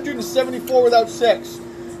 274 without sex.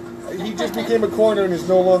 He just became a coroner and is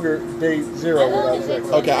no longer day 0 without sex.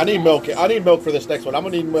 Okay, I need milk. I need milk for this next one. I'm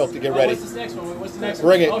gonna need milk to get ready. What's this next one? What's the next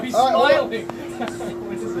Bring one? it. Oh, he's All right, smiling.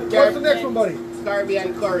 What is it? What's the next one, buddy?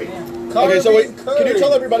 Caribbean curry. Okay, so wait, Caribbean can you tell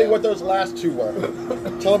curry. everybody what those last two were?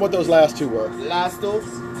 Tell them what those last two were. Last two.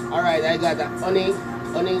 All right, I got the honey,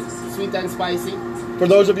 sweet and spicy. For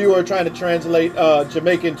those of you who are trying to translate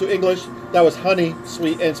Jamaican to English, that was honey,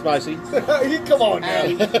 sweet, and spicy. Come on,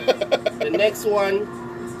 And man. the next one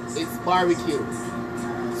is barbecue.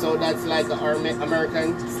 So that's like a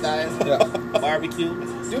American style Yeah. barbecue.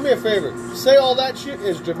 Do me a favor. Say all that shit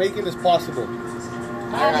as Jamaican as possible.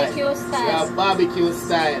 Barbecue Yeah, style. barbecue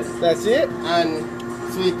style That's it?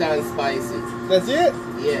 and sweet and spicy. That's it?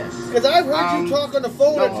 Yes. Because I've heard you talk on the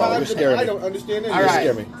phone no, at you're times and scaring I me. don't understand All anything. You right.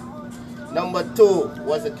 scare me. Number 2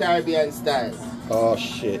 was the Caribbean style. Oh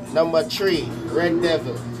shit. Number 3, Red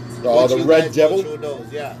Devil. Oh, the Which you Red guys go Devil? through those,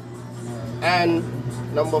 yeah. And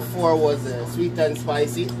number 4 was sweet and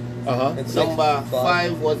spicy. Uh-huh. And Number six,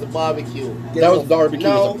 5 was the barbecue. That was barbecue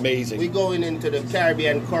Now was amazing. we going into the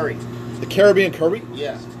Caribbean curry. The Caribbean curry?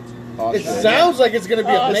 Yeah. Oh, It shit. sounds like it's going to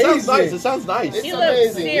be It amazing. sounds nice. It sounds nice. It's You look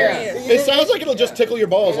amazing, yeah. serious. It sounds like it'll just tickle your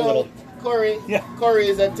balls a little. Curry, Yeah. curry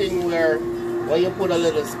is a thing where you put a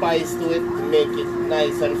little spice to it to make it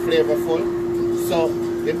nice and flavorful. So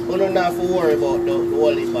you don't have to worry about the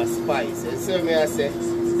whole heap of spice. And so me I say,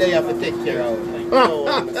 they have to take care of it. Like, no,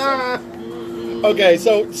 understand? Okay,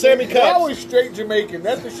 so Sammy That Cups. was straight Jamaican.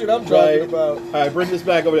 That's the shit I'm talking Right. about. All right, bring this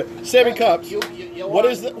back over there. Sammy Cups. You What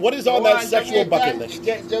is on that sexual bucket Jamaican? list?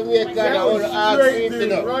 Get Jamaican, I want to ask Straight, you to dude.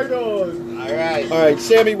 know. Right on. All right. All right,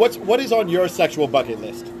 Sammy, what is on your sexual bucket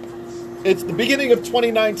list? It's the beginning of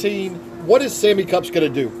 2019. What is Sammy Cups gonna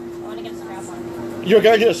do? I want to get a strap on. You're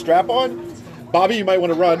gonna get a strap on? Bobby, you might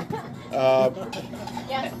want to run.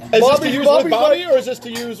 Yeah. Is this to Bobby- use Bobby's with Bobby, like- or is this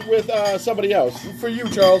to use with somebody else? For you,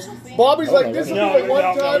 Charles. Bobby's Oh, like, no, this is no, like one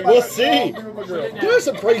no, time. We'll see. Girl. There's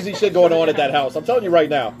some crazy shit going on at that house. I'm telling you right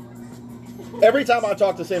now. Every time I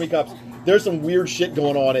talk to Sammy Cups, there's some weird shit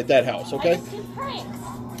going on at that house. I Okay.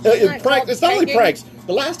 just do pranks. It's not only pranks.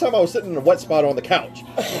 The last time I was sitting in a wet spot on the couch.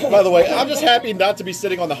 By the way, I'm just happy not to be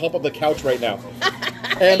sitting on the hump of the couch right now.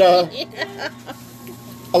 And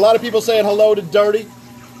a lot of people saying hello to Dirty.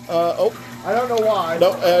 Oh, I don't know why.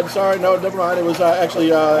 no, sorry, no, never mind. It was actually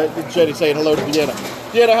Jenny saying hello to Deanna.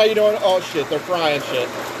 Deanna, how you doing? Oh shit, they're frying shit.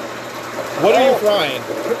 What are you frying?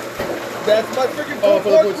 That's my freaking Oh, for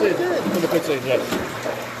the pork poutine. poutine. For the poutine,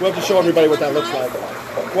 yes. We'll have to show everybody what that looks like.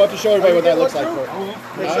 We'll have to show everybody what that looks like.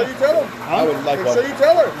 For Make sure you tell him. I would like Make one. sure you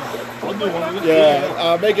tell her. I'll do one of it.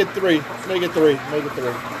 Yeah, make it 3. Make it 3. Make it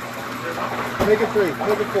 3. Make it 3.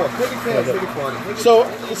 Make it 4. Make it 10. Make it 20. Make it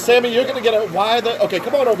So, Sammy, you're gonna get a okay,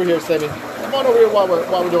 come on over here, Sammy. Come on over here while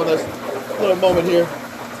we're doing this little moment here.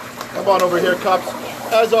 Come on over here, Cups.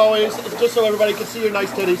 As always, just so everybody can see your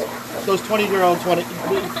nice titties. Those 20-year-old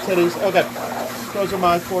titties. Okay. Those are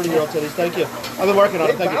my 40-year-old titties. Thank you. I've been working on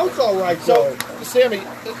it. They Thank you. bounce all right, So, though. Sammy,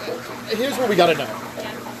 here's what we gotta know.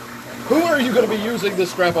 Yeah. Who are you going to be using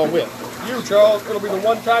this strap-on with? You, Charles. It'll be the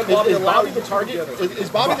one time Bobby Is allows Bobby you the to target? together. Is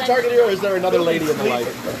Bobby the target here, or is there another lady in the life?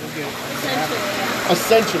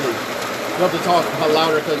 Essentially. You have to talk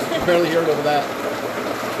louder because you can barely hear it over that.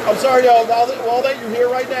 I'm sorry, y'all. All that you hear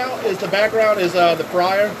right now is the background is the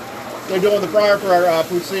fryer. They're doing the fryer for our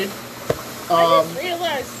poutine. I just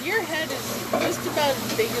realized your head is just about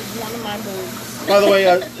as big as one of my boobs. By the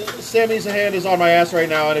way, Sammy's hand is on my ass right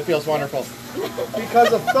now, and it feels wonderful.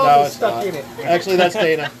 Because a thumb No, is it's stuck not. in it. Actually, that's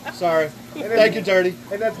Dana. Sorry. Thank you, Dirty.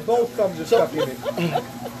 And that's both thumbs are stuck in it.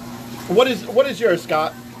 What is yours,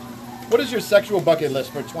 Scott? What is your sexual bucket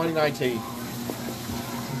list for 2019?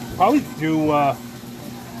 Probably do. I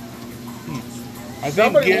think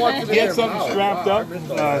Somebody wants to get do something their strapped mouth. Wow, I up,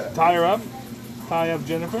 missed all that. tie up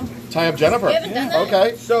Jennifer. Tie up Jennifer. We haven't done that.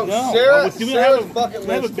 Okay. So No, Sarah's we don't have bucket we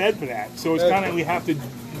have a list. bed for that, so it's kind of we have to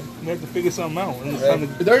figure something out. And it's Right.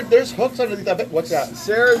 kinda, There's hooks underneath that bit. What's that?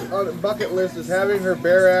 Sarah's bucket list is having her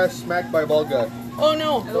bare ass smacked by a bald guy. Oh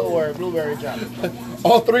no. Don't worry, blueberry jam.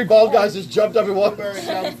 All three bald guys just jumped up and walked. Blueberry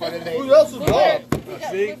jam for the day. Who else is bald? We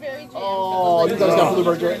got See? blueberry jam. Oh, you guys got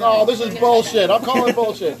blueberry drink. Oh, this is bullshit. I'm calling it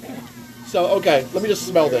bullshit. So, okay, let me just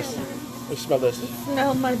smell this. Let's smell this.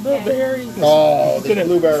 Smell my blueberries. Oh, He's this gonna-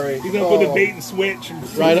 blueberry. You're gonna put the Oh. bait and switch and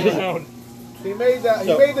Right. flip around. He made that.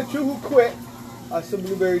 So- He made the two who quit some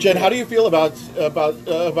blueberry. Jen, jam. how do you feel about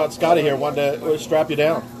Scotty here wanting to strap you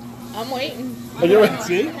down? I'm waiting. Are you-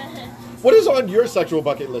 See? What is on your sexual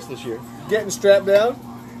bucket list this year? Getting strapped down?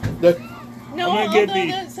 The- No, I'm gonna although get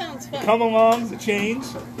the- that sounds fun. Come along, the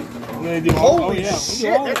chains. I'm gonna do all. Holy oh yeah.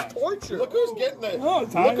 shit! Look at That's torture. Look who's getting it. Oh,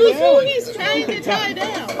 tie Look it who's down. doing it. He's trying to tie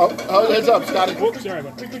down. Oh, heads up, Scotty. Whoops, sorry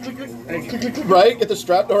about that. Thank you. Right? Get the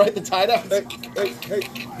strap, all right? The tie down. Hey, hey!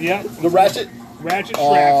 Yeah, The ratchet. ratchet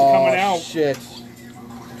straps are coming out. Shit.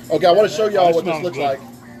 Okay, I want to show y'all That what this smells looks good. like.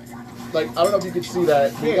 Like, I don't know if you can see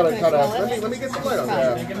that. You gotta kind of. Let me get some light on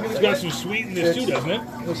Yeah. that. It's got some sweet in this too, doesn't it?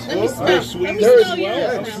 Let me smell. There's Let sweet. me There is smell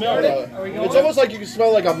well. yours. Yeah, smell it. It's almost like you can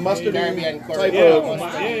smell like a mustardy Caribbean type curry. Yeah, of.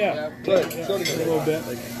 yeah. Good. Show me A little bit.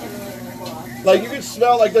 Like you can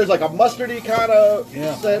smell like there's like a mustardy kind of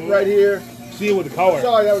Yeah. scent right here. See it with the color.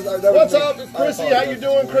 Sorry, that was. What's me. up, Chrissy? How you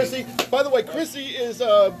doing, Chrissy? By the way, Chrissy is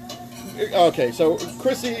okay. So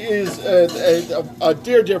Chrissy is a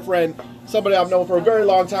dear friend, somebody I've known for a very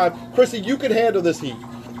long time. Chrissy, you can handle this heat.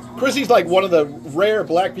 Chrissy's like one of the rare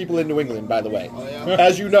black people in New England, by the way. Oh, yeah?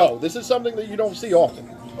 As you know, this is something that you don't see often.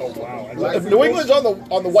 Oh wow. If New England's on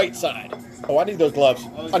the white side. Oh, I need those gloves.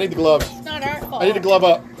 I need the gloves. It's not our fault. I need to glove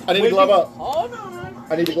up. I need to glove up. Hold on.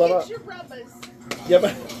 I need to glove Get up. your rubbers. Yeah,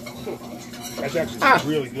 but That's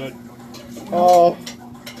actually really good. oh,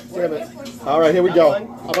 damn it! All right, here we go.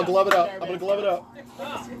 I'm gonna glove it up. I'm gonna glove it up.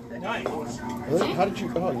 Nice. Really? How did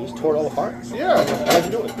you? Oh, you just tore it all apart. Yeah. How'd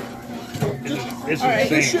you do it? This is All right.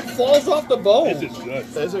 This insane. shit falls off the bone. This is good.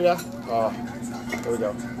 Is it? Yeah. Oh, there we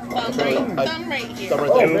go. Thumb right here. Thumb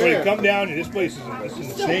right Oh, there. Everybody man. come down here. This place is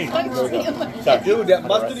insane. Sorry. Dude, that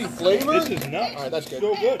All right. mustardy flavor. This is nuts. All right, that's good.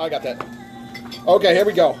 So good. I got that. Okay, here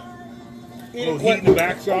we go. A little heat in the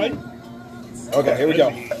backside. Okay, here we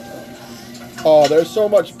go. Oh, there's so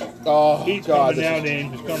much. Oh, Heat's God. coming this down is-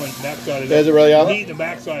 in. It's coming backside of Is it really out? Heat in the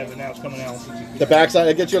backside of it now. It's coming out. The backside,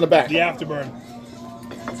 it gets you in the back. The afterburn.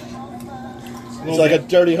 It's like a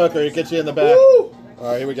dirty hooker. It gets you in the back. Woo! All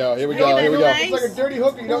right, here we go. Here we We go. have a Here we go. nice It's like a dirty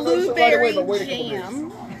hooker. You don't notice it right away, blueberry but wait a couple minutes.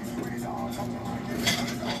 jam.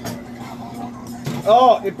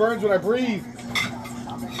 Oh, it burns when I breathe.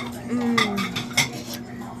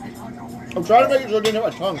 I'm trying to make it so it didn't hit my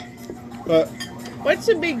tongue. But, What's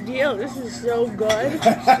the big deal? This is so good.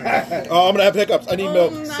 oh, I'm going to have hiccups. I need Oh,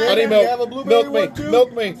 milk. nice. I need You have a milk. blueberry Milk me. one, too?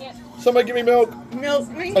 Milk me. Somebody give me milk. Milk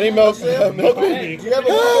me. I need milk. Milk me. Do you have a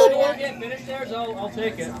Before blueberry you one? get finished there, I'll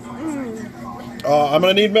take it. Oh, I'm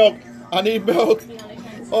going to need milk. I need milk.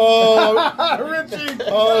 Oh, Richie.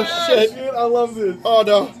 oh shit. Shit, I love this. Oh,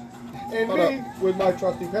 no. And Hold me, with my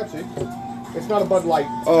trusty Pepsi. It's not a Bud Light.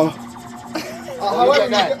 Oh, However, you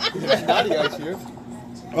got naughty ice here.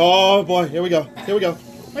 oh boy. Here we go. Here we go.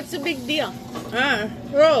 What's the big deal?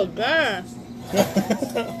 Oh, God.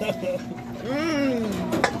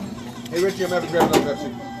 Hey, Richie, I'm having to grab another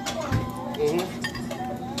Pepsi.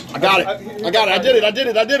 I got it. I got it. I did it. I did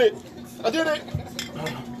it. I did it. I did it.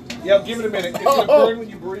 Yeah, give it a minute. It's gonna Oh. burn when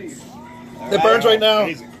you breathe. It burns right now.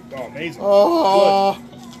 Amazing. Oh, amazing. Oh.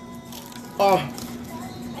 Oh.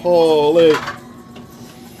 Holy.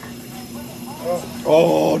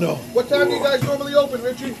 Oh, no. What time do you guys normally open,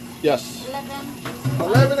 Richie? Yes.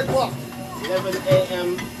 11 o'clock. 11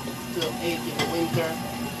 a.m. to 8 in the winter.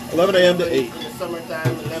 11 a.m. to 8. In the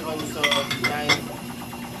summertime, 11 to 9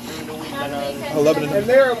 during the week and all. 11 And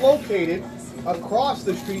they are located across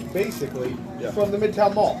the street, basically, Yeah. from the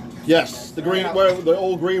Midtown Mall. Yes, the green, where the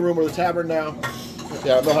old green room or the tavern now.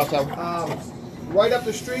 Yeah, Millhouse Tavern. Right up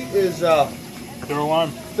the street is Third alarm.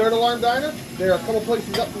 Third Alarm Diner. There are a couple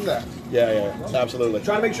places up from there. Yeah, absolutely.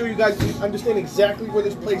 Trying to make sure you guys understand exactly where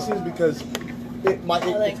this place is because it's going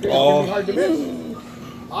to be hard to miss.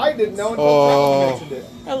 I didn't know until Kevin mentioned it.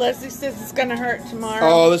 Oh, Leslie says it's gonna hurt tomorrow.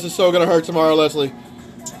 Oh, this is so gonna hurt tomorrow, Leslie.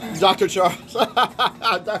 Dr. Charles.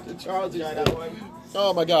 Dr. Charles.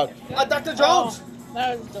 Oh my God. Dr. Jones.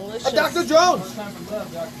 That was delicious. Dr. Jones.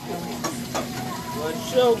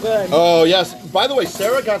 So good. Oh yes. By the way,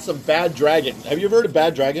 Sarah got some Bad Dragon. Have you ever heard of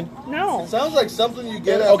Bad Dragon? No. Sounds like something you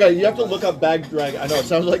get. Okay, you have to look up Bad Dragon. I know it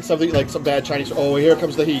sounds like something like some bad Chinese. Oh, here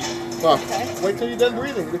comes the heat. Fuck. Okay. Wait till you're done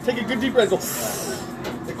breathing. Take a good deep breath. Go.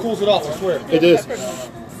 It cools it off. I swear. It is.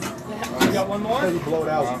 You got one more? You blow it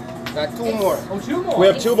out. Got 2 more. Oh, 2 more. We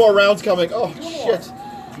have 2 more rounds coming. Oh shit.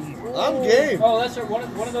 I'm game. Oh, that's right. One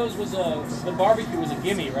of those was the barbecue was a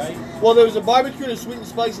gimme, right? Well, there was a barbecue and a sweet and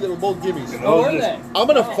spicy that were both gimmies. Oh, were they? I'm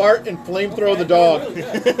gonna fart and flamethrow the dog.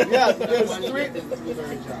 Yeah, there's 3.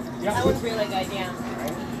 That was really good,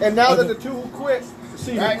 yeah. And now that the 2 who quit,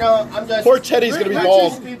 see, Right now, I'm just. Poor Teddy's gonna be Richie's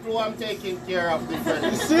bald. People I'm taking care of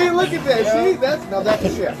differently. see, look at that. See, that's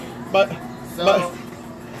a chef. But So,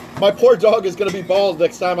 my poor dog is gonna be bald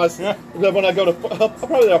next time when I go to. I'll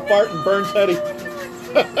probably gonna fart and burn Teddy.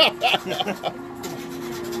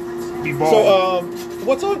 Be bald. So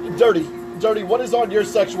what's on Dirty? Dirty, what is on your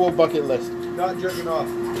sexual bucket list? Not jerking off.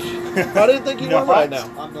 I didn't think you were right now.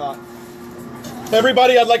 I'm not.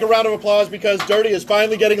 Everybody, I'd like a round of applause because Dirty is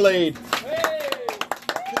finally getting laid. Hey!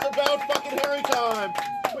 It's about fucking Harry time.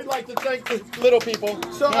 We'd like to thank the little people.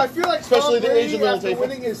 So I feel like Especially Tom the Brady, Asian little after people.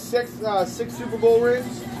 winning his six Super Bowl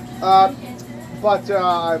rings, but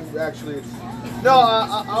I'm actually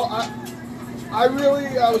I really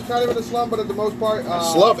was kind of in a slump, but at the most part,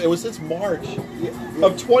 Slump. It was since March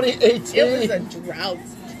of 2018. It was a drought.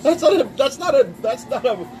 That's not a.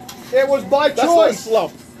 it was by That's not a choice.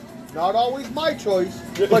 slump. Not always my choice,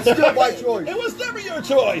 but still by choice. It was never your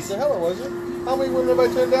choice. The hell it wasn't. How many women have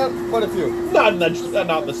I turned down? Quite a few. Not in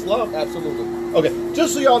the slump. Absolutely. Okay,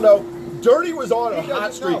 just so y'all know, Dirty was on a He hot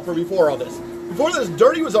doesn't streak know. for before all this. Before this,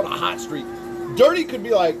 Dirty was on a hot streak. Dirty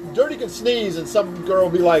could sneeze and some girl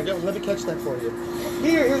would be like, oh, let me catch that for you.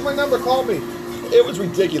 Here's my number. Call me. It was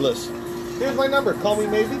ridiculous. Here's my number. Call me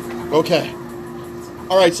maybe. Okay.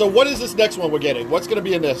 All right, so what is this next one we're getting? What's going to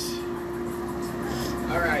be in this?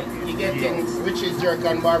 alright, you getting Richie's Jerk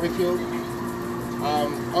on Barbecue.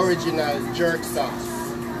 Original jerk sauce.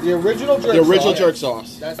 The original jerk. The original sauce. jerk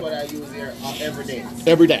sauce. That's what I use here every day.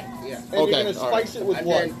 Every day. Yeah. And Okay, you're gonna all right. spice it with And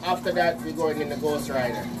what? then after that, we're going in the Ghost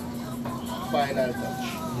Rider. Final touch.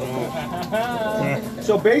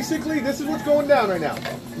 So basically, this is what's going down right now.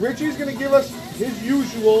 Richie's going to give us his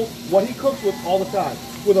usual, what he cooks with all the time,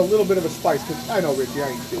 with a little bit of a spice. Because I know Richie, I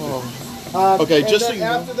ain't stupid. Okay, and just so then you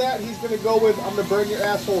know- after that, he's going to go with, I'm going to burn your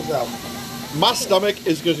assholes out. My stomach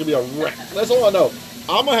is going to be a wreck. That's all I know.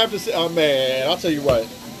 I'm going to have to say, oh man, I'll tell you what.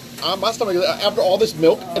 My stomach, after all this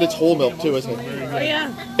milk, and it's whole milk too, isn't it? Oh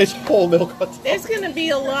yeah. It's whole milk. There's gonna be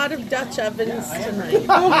a lot of Dutch ovens tonight.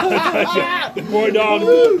 The poor dog.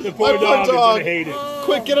 The poor My poor dog is dog. gonna hate it.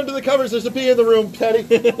 Quick, get under the covers. There's a pee in the room, Teddy.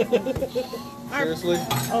 Seriously?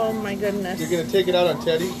 Oh my goodness. You're going to take it out on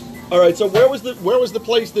Teddy? All right. So where was the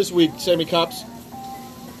place this week, Sammy Cops?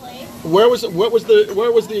 Where was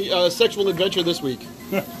the sexual adventure this week?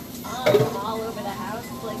 All over the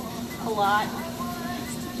house, like a lot.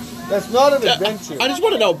 That's not an adventure. I just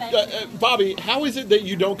want to know, Bobby, how is it that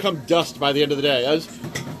you don't come dust by the end of the day?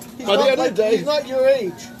 By the end of the day, he's not your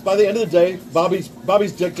age. by the end of the day, Bobby's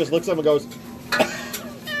dick just looks up and goes.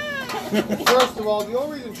 First of all, the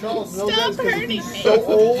only reason Charles knows that Stop is because hurting he's me. so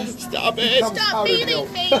old. Stop it! Comes Stop powdered beating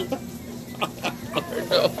milk. me.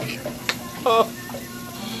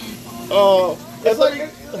 Oh, It's like,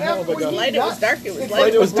 oh my God. Light, it was dark. It was It's light.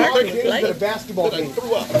 like it was a football dark. game Light. than a basketball I game.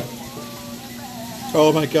 threw up.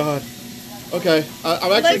 Oh my God. Okay,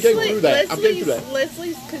 I'm actually getting through that. I'm getting through that.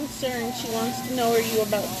 Leslie's concerned. She wants to know, are you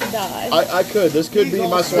about to die? I could. This could He's be all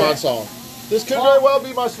my swan set. song. This could very well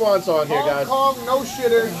be my swan song here, Hong guys. Kong, no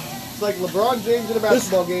shitter. It's like LeBron James in a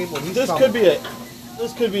basketball game when he's This coming. could be it.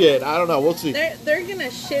 This could be it. I don't know. We'll see. They're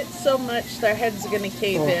gonna shit so much their heads are gonna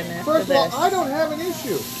cave in after First of all, this. I don't have an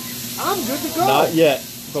issue. I'm good to go. Not yet,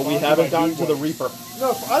 but we haven't gotten to the Reaper.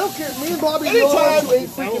 No, I don't care. Me and Bobby Anytime. ain't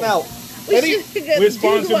freaking out. We should get We're Dude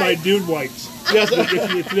sponsored by White. Dude Wipes. Yes. This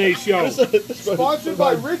is today's show. Sponsored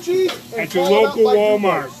by Richie and At your followed up local by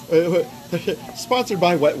Walmart. Dubois. Sponsored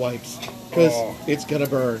by Wet Wipes. because it's gonna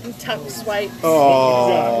burn. And tuck swipes.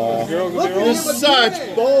 Oh, Look at this is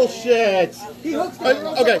such bullshit. He hooks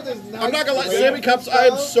Okay, I'm not gonna lie, Sammy Cups. I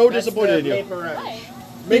am so disappointed in you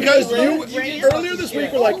because you earlier this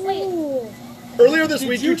week were like, earlier this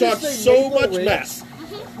week you talked so much mess.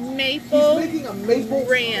 Maple making a maple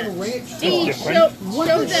ranch. Hey, Show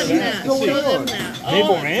them that. going Show them on? that. Maple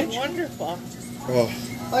Oh, ranch? it's wonderful. Oh.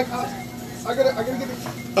 Like, I gotta get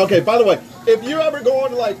it. Okay, by the way, if you're ever going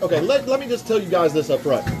to like, okay, let me just tell you guys this up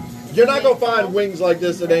front. You're not gonna find wings like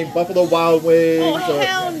this that ain't Buffalo Wild Wings Oh, or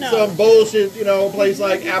hell no. some bullshit, place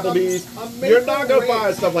like Applebee's. You're not gonna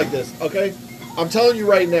find stuff like this, okay? I'm telling you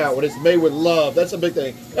right now, when it's made with love, that's a big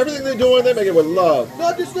thing. Everything they're doing, they make it with love.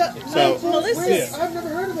 Not just that. So- Melissa- Ranch. I've never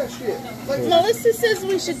heard of that shit. Like, Melissa says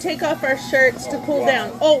we should take off our shirts to cool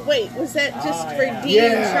down. Oh, wait. Was that just for Dean Yeah.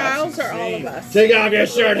 and Charles or all of us? Take off your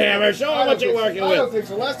shirt, Hammer. Show them what you're working I don't with. think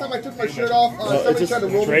so. Last time I took my shirt off, it's somebody just tried to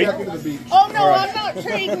roll me trade? back into the beach. Oh, no, All right. I'm not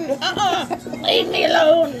trading. Leave me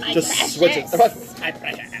alone, my Just precious. switch it.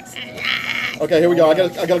 Okay, here we go. I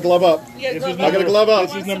gotta glove up. Yeah, This go is back. I gotta glove up.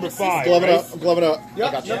 This is number 5. Gloving right? up. I'm gloving up. I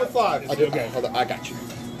Yep, got you. number 5. I do. Okay. Hold on. I got you.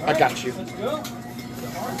 I got you.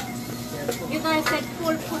 You guys said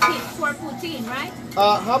four poutine, right?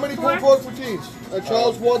 How many pulled pork poutines?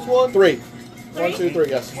 Charles wants one. 3. 1, 2, 3.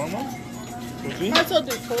 Yes. One more? Might as well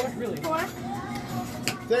do 4. Four?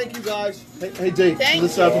 Thank you guys. Hey D. Thank Does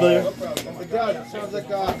this sound familiar? It does. Sounds like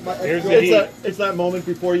my Here's ex-girlfriend. the It's that moment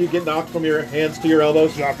before you get knocked from your hands to your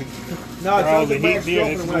elbows. Dropping. No, it Oh, sounds the like my heat beer.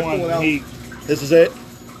 This ex-girlfriend is when the I one. pull it The out. heat. This is it.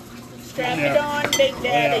 Strap Yeah. it on, Big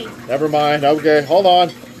Daddy. Never mind. Okay, hold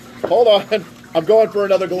on. Hold on. I'm going for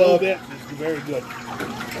another A little glove. bit. This is very good.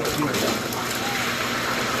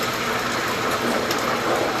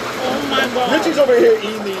 Oh, my God. Richie's over here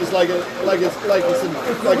eating these like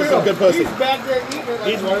it's some good pussy. He's back there eating it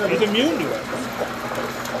like He's immune to it.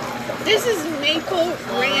 This is Maple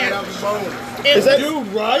Ranch. Is that- Dude,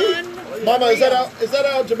 right? Mama, is that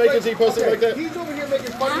how Jamaicans eat pussy like that? He's over here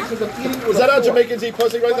making fun because I'm eating with Is that a how fork. Jamaicans eat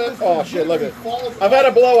pussy like that? Oh shit, look at it. Falls I've had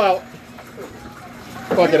a blowout.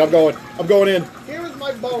 Fuck it, I'm going. I'm going in. Here is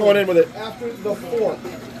my bone. Going in with it. After the fork,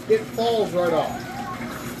 it falls right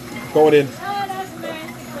off. Going in. Oh, that's very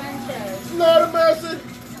sequential. Not a mercy.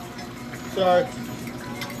 Sorry.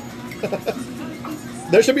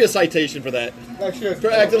 There should be a citation for that. I should.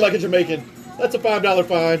 For acting like a Jamaican. That's a $5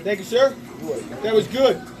 fine. Thank you, sir. That was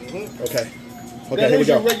good. Okay. That Okay, here we is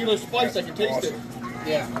your go. regular spice. I can taste it.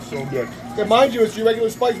 Yeah. So good. And mind you, it's your regular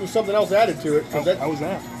spice with something else added to it. How, 'Cause that's how was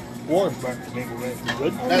that? warm. But maple ranch is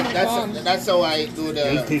good. That's how I do You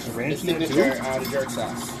the taste the ranch in there, signature too? jerk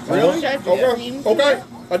sauce. Really? Should I do Okay. green Okay.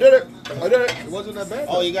 I did it. I did it. It wasn't that bad.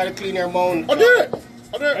 Oh, you gotta clean your mouth. I did it.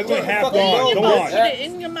 I did That's it. like half fucking gone. bone. Come Oh, on. put it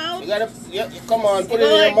in your mouth. You gotta, yeah, come on, put You it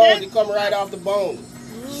go in your like mouth. this? It come right off the bone.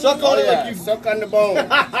 Suck Oh on it yeah, like you. suck on the bone.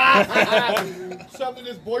 Something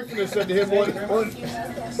his boyfriend has said to him once.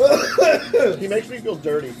 He makes me feel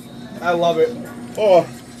dirty. I love it. Oh.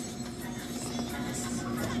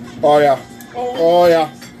 Oh yeah. Oh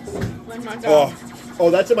yeah. Oh, my God. Oh. Oh,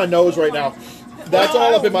 that's in my nose right now. That's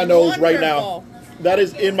all up in my nose right now. Wonderful. That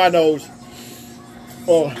is in my nose.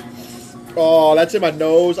 Oh. Oh, that's in my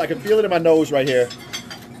nose. I can feel it in my nose right here.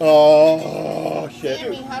 Oh shit.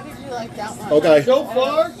 Sammy, how did you like that one? Okay. So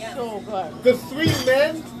far, So good. the 3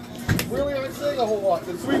 men really aren't saying a whole lot.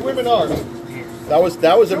 The 3 women are.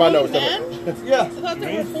 That was in my nose. Men? Yeah. I thought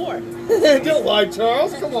there were 4. Don't lie,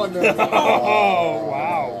 Charles. Come on now. Oh,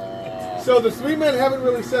 wow. So the 3 men haven't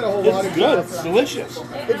really said a whole lot. It's good. It's delicious.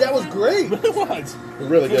 That was great. It was.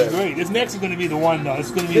 Really It was good. great. This next is going to be the one, though. It's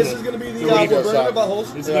going to be This the, is going to be the the we're weak burning side. the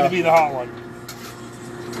buttholes. This is going to be the hot one.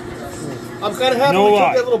 I'm kind of happy No we took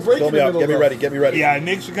lie. that little break Fill in me the up. middle. Get me though. ready. Get me ready. Yeah, it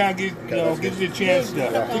makes you kind of give, that's gives you a chance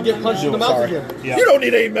to. You get punched in the mouth Sorry. again. Yeah. You don't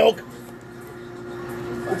need any milk.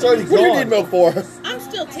 It's already What do you gone. need milk for? I'm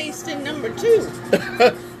still tasting number 2.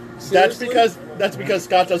 Seriously? That's because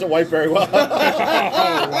Scott doesn't wipe very well.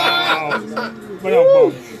 Oh, wow.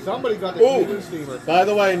 But Somebody got the Ooh. cleaning steamer. By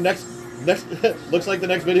the way, next looks like the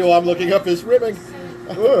next video I'm looking up is ribbing.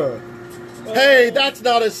 Ugh. Hey, that's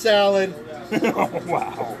not a salad. oh,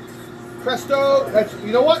 wow. Presto. That's,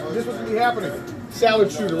 you know what? This was going to be happening.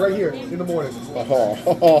 Salad shooter right here in the morning.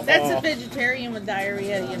 Oh, That's a vegetarian with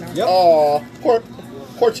diarrhea, you know. Yep. oh,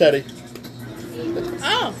 poor Teddy.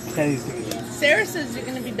 Oh, Teddy's going to Sarah says you're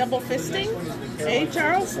going to be double fisting. Hey,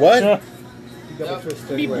 Charles? What? Double fist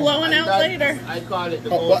Be anyway. blowing out later. I call it the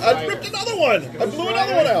Oh, Ghost I Rider. ripped another one. I blew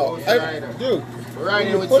another one out. Ghost I, Rider. Dude, We're riding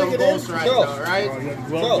You're with putting some it in? Ghost Rider, Go. all right? Oh, you got the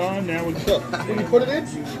gloves on. Now we look, when you put it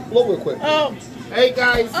in, blow real quick. Oh, Hey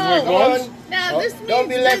guys, oh. come on. Now this means Don't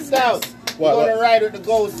be left business. out. We're What? gonna ride with the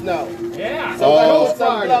ghost now. Yeah. So I Oh. put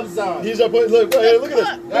some gloves on. He's up. Look, look at this. Look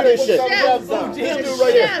at this shit. Some gloves on. This dude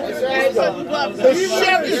right here. That's right. The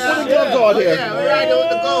chef is putting gloves on here. Yeah, we're riding with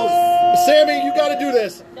the ghost. Sammy, you got to do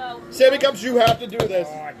this. No. Sammy Cups, you have to do this.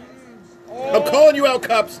 I'm calling you out,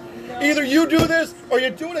 Cups. Either you do this or you're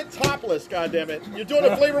doing it topless, goddammit. You're doing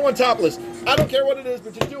a flavor one topless. I don't care what it is,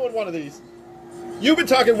 but you're doing one of these. You've been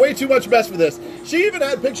talking way too much mess for this. She even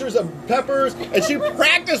had pictures of peppers, and she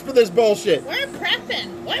practiced for this bullshit. We're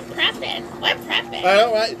prepping. We're prepping. We're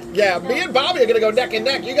prepping. Yeah, me and Bobby are going to go neck and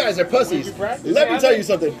neck. You guys are pussies. you practice? Let me tell you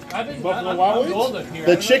something. I've been Buffalo Wild Wings? golden here.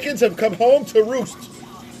 The chickens have come home to roost.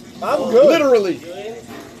 I'm good. Literally.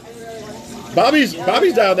 Bobby's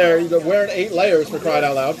down there wearing 8 layers for crying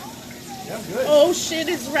out loud. Oh, shit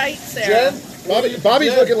is right, Sarah. Jen,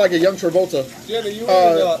 Bobby's looking like a young Travolta. Jen, are you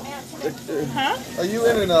Huh?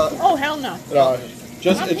 in Oh, hell no.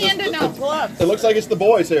 Just, I'm it, just handing out gloves. it looks like it's the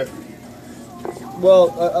boys here. well,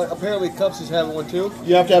 apparently Cups is having one too.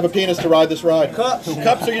 You have to have a penis to ride this ride. Cups.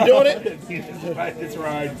 Cups, are you doing it? It's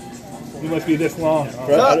right. You must be this long. Cups. Are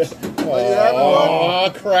you having one?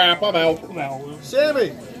 Oh, crap, I'm out. Now,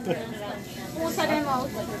 Sammy.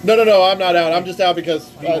 No, I'm not out. I'm just out because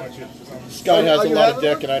Scott has Are a you lot of having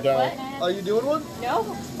dick one? and I don't. Are you doing one?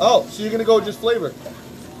 No. Oh, so you're gonna go just flavor.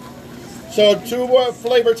 So, to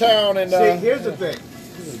Flavor Town and... See, here's the thing.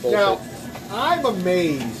 this is bullshit. Now, I'm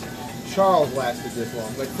amazed Charles lasted this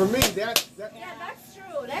long. Like for me, Yeah, that's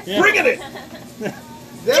true. That's Bringing it!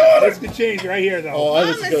 That's the change right here, though. Oh,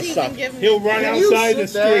 this is Mama's going to even suck. giving He'll me- run Can you outside the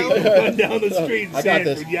sit street, down? run down the street, and I got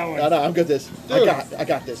this. Sanford yelling. No, I'm good this. Dude. I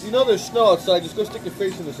got this. You know there's snow outside. Just go stick your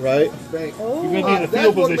face in this Right. bank. Oh, You're gonna be in the That's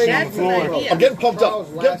field what position made on me the floor. an idea. I'm getting pumped up. Charles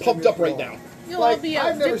I'm getting lasted pumped this up right long. now. You'll all be out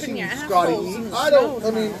I've never dipping seen your Scotty assholes in eat. the I don't. snow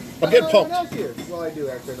I mean, tomorrow. I getting don't know what pumped. else here. Well, I do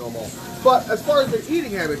actually know more. But as far as their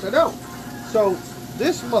eating habits, I don't. So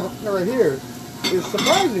this motherfucker right here is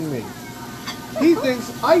surprising me. He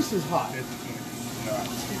thinks ice is hot.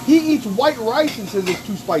 He eats white rice and says it's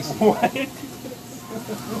too spicy.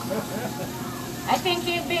 I think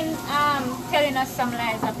you've been telling us some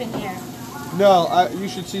lies up in here. No, you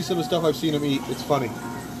should see some of the stuff I've seen him eat. It's funny.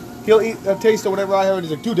 He'll eat a taste of whatever I have, and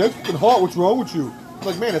he's like, dude, that's fucking hot. What's wrong with you? I'm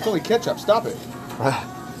like, man, it's only ketchup. Stop it.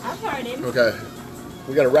 I've heard him. Okay.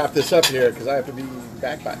 We got to wrap this up here because I have to be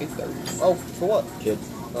back by 8:30. Oh, for what? Kid.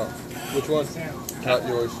 Oh, which one? Not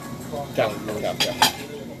yours. Count.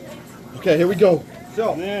 Okay, here we go.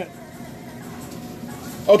 So, Yeah.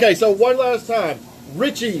 Okay, so one last time.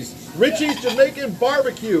 Richie's Jamaican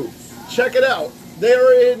Barbecue. Check it out.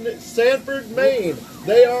 They're in Sanford, Maine.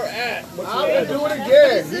 They are at... What's I'm the gonna do it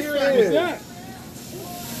again. Here it is.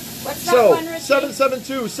 What's that So, one, Richie?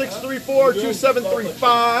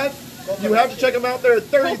 772-634-2735. You have to check them out there at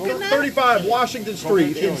 35 Washington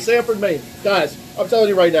Street in Sanford, Maine. Guys, I'm telling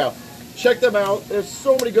you right now, check them out. There's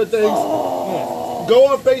so many good things. Go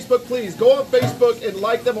on Facebook, please. Go on Facebook and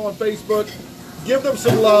like them on Facebook. Give them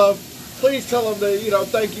some love. Please tell them that,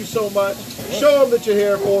 thank you so much. Show them that you're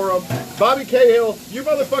here for them. Bobby Cahill, you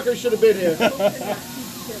motherfuckers should have been here.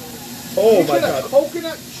 Oh my Get a God.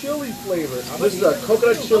 coconut chili flavor. This is a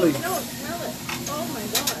coconut chili. No, smell it. Oh my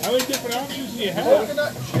god. How many different options do you have?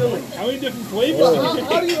 Coconut chili. How many different flavors? Well,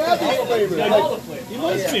 how do you have these flavors? Like, Like, he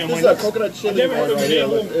must be. I'm This is like, a coconut I've chili never one heard of right here.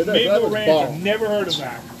 Maple, That Maple looks Ranch. bomb. I've never heard of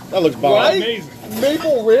that. That looks bomb. Right? Amazing.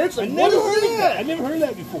 Maple Ranch? I Like, never what is heard of that. I that? never heard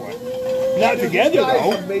that before. Not together This guy's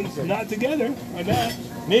though. amazing. Not together. Like that.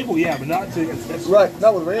 Maple, yeah, but not together. That's Right,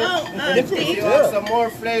 not with ranch. Oh, If Dave. you want some more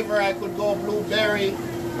flavor, I could go blueberry.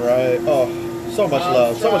 Right. Oh, so much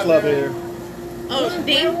love. So much love here. Oh, There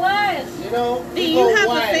Dave. was. You know, Do we you go have a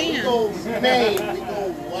wide. fan? We go Maine. We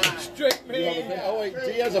go wide. Straight You have a Maine. fan? Oh, wait. D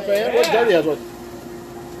has a fan? What Dirty has one?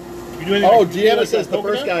 You do anything Oh, like- Deanna like says that the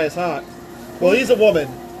first coconut? guy is hot. Well, he's a woman.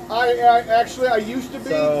 I used to be.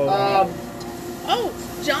 So- Oh,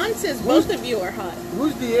 John says both of you are hot.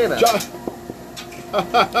 Who's Deanna? John.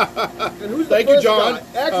 And who's the Thank you, first John. guy?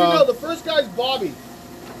 Actually, no, the first guy's Bobby.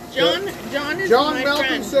 John is John my Malcolm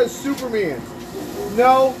friend. says Superman.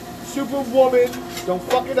 No, Superwoman. Don't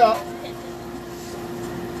fuck it up.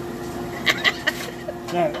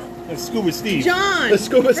 That's Scuba Steve. John, The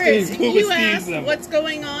Scuba Chris, Steve. Scuba you Steve's asked them. what's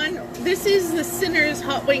going on. This is the Sinner's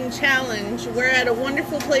Hot Wing Challenge. We're at a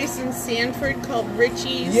wonderful place in Sanford called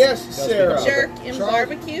Richie's Yes, Sarah. Jerk and Charles-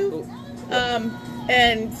 Barbecue.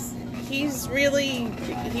 And he's We're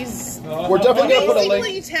definitely gonna put a link.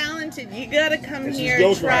 amazingly talented. You gotta come This is here and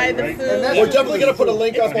Ghost try Rider, the right? food. And that's We're definitely gonna put a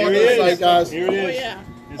link up Here on it the is. site, guys. Here it Oh is. yeah.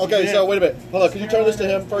 This Okay, is so it. wait a minute. Hold on. Can you turn this to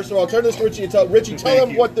him first of all? Turn this to Richie and tell Richie. Tell Thank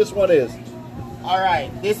him you. what this one is. All right,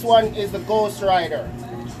 this one is the Ghost Rider.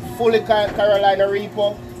 Fully Carolina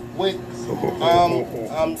Reaper. with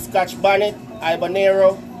Scotch bonnet,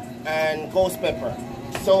 habanero, and ghost pepper.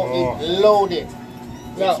 So it's loaded.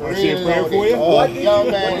 Now, It's I see a real prayer loaded. for you? What did Young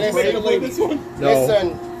you man, listen.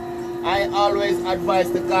 Listen, I always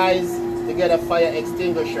advise the guys to get a fire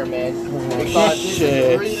extinguisher, man, because this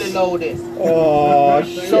is really loaded. Oh,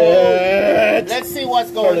 So let's see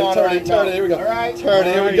what's going on right now. Turn it, here we go. All right? Turn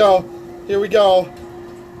it, here we go. Here we go.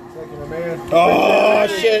 Thank you, my man. Oh,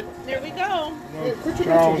 shit. There we go.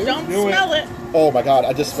 Charles, Don't do it. smell it. Oh, my God.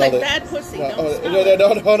 I just It's like smelled it. bad pussy. No, Don't smell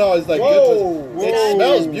no, it. no. It's like Whoa, good. whoa. It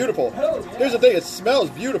smells beautiful. Here's the thing. It smells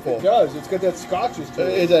beautiful. It does. It's got that scotches to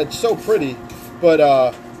it. It's so pretty, but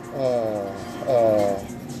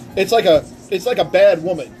it's like a bad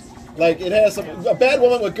woman. Like it has a bad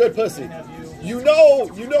woman with good pussy. You know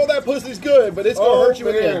that pussy's good, but it's gonna hurt you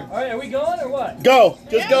in the end. All right, are we going or what? Go,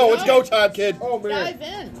 just Yeah, go. It's go. go time, kid. Oh, man. Dive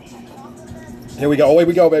in. Here we go. Away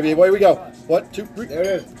we go, baby. Away we go. 1, 2, 3. There it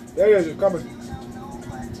is. There it is. It's coming.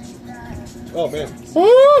 Oh, man.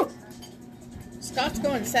 Woo! Scott's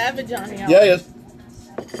going savage on you. Yeah, he is.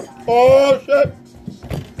 Oh shit!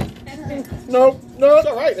 No. It's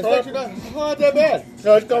all right. It's actually not that bad.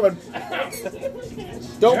 No, it's coming.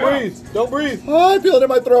 Don't breathe. Don't breathe. Oh, I feel it in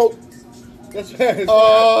my throat. That's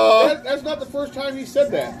that's not the first time he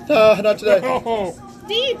said that. Not today. Oh,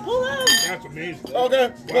 D, pull out. that's amazing.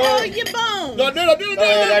 Okay. Oh, your bones. No, do it.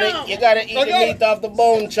 No, you gotta eat the meat off the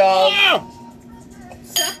bone, Charles.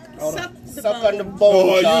 Suck the Suck bone. on the bone,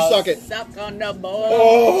 Oh, you Charles. suck it. Suck on the bone.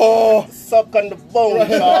 Oh. Suck on the bone,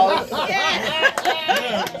 Charles.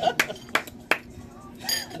 Yeah.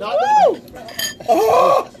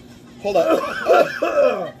 Oh. Hold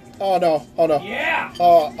up. Oh no. Oh no. Yeah.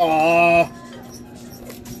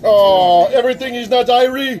 Oh, everything is not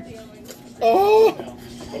diary. Oh.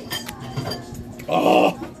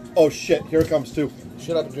 Oh shit, here it comes too.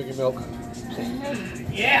 Shut up and drink your milk.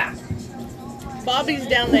 Yeah. Bobby's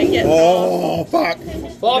down there getting Oh fuck.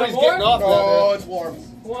 Bobby's more? getting off Oh, that, it's warm.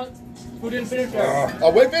 What? Who didn't finish there?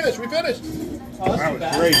 Oh, we finished. Oh, That that's was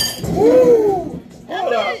bad. great. Woo! I'm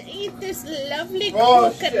Hold up. gonna eat this lovely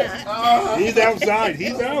Oh shit. coconut. He's outside.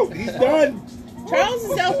 He's out. He's done. Charles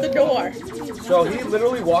is out the door. man. So he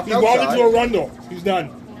literally walked He walked outside. into a rundle. He's done.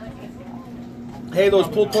 Hey, those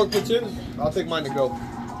pulled pork bits in? I'll take mine to go.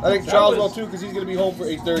 I think Charles will too, because he's going to be home for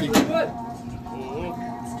 8:30. Good.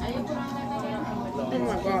 Oh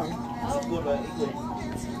my god.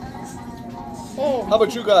 How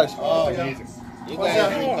about you guys? Oh, Amazing. you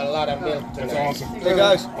guys drink a lot of milk That's tonight. awesome. Hey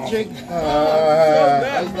guys, How's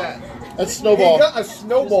that? That's he snowball. got a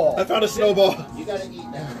snowball. I found a snowball. You gotta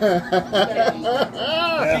eat that.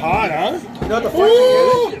 That hot, huh? You know what the funny thing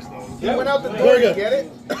is? Yes, though. He went out the door Very to good. get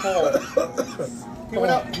it. He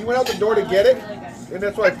went out the door to get it, and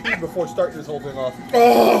that's why I peed before starting this whole thing off.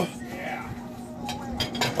 Oh.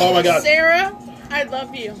 Oh my god. Sarah, I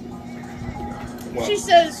love you. What? She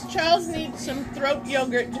says Charles needs some throat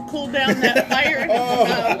yogurt to cool down that fire in his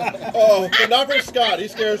mouth. Oh, but not for Scott. He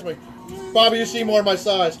scares me. Bobby, you see more of my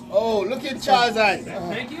size. Oh, look at Charles.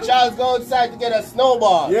 Thank you. Charles, go outside to get a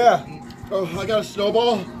snowball. Yeah, Oh, I got a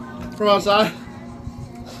snowball from outside.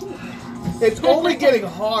 it's only getting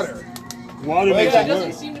hotter. Water makes Yeah, it It doesn't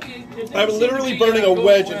worse. seem to be. it doesn't I'm seem literally to be, burning a going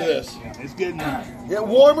wedge away. into this. Yeah, it's getting Get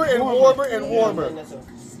warmer and warmer and warmer.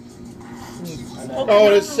 Oh,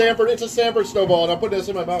 and it's Sanford. It's a Sanford snowball, and I'm putting this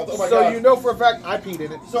in my mouth. Oh my So god. you know for a fact I peed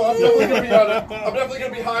in it. So I'm definitely gonna be on it. I'm definitely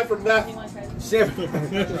gonna be high from that.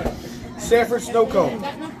 Sanford snow cone.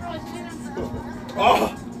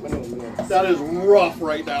 Oh, that is rough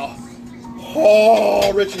right now.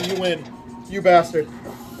 Oh, Richie, you win. You bastard.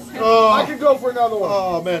 I Oh, could go for another one.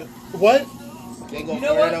 oh man. What? They go You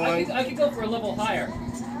know for what? another one. I could go for a level higher.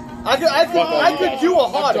 I could do a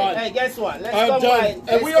hot. done. Hey, guess what? Let's I'm go done. by. And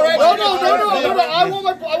let's we go are by- actually-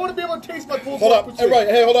 No. I want to be able to taste my pulled Hold pork up. poutine. Everybody,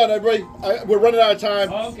 hey, hold on, everybody. We're running out of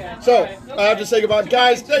time. Okay. So, all right, I have to okay. say goodbye.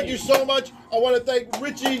 Guys, thank you so much. I want to thank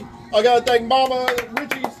Richie. I got to thank Mama.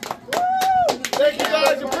 Richie's. Thank you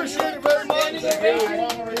guys. Appreciate it very much.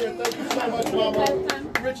 Mama right here. Thank you so much, Mama.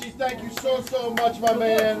 Richie, thank you so much, my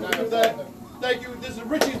man. Thank you. This is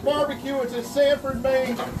Richie's Barbecue. It's in Sanford,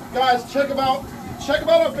 Maine. Guys, check them out. Check them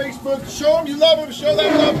out on Facebook. Show them you love them. Show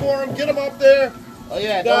that love for them. Get them up there. Oh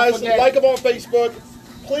yeah, Guys, don't forget. like them on Facebook.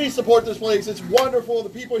 Please support this place. It's wonderful. The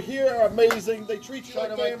people here are amazing. They treat you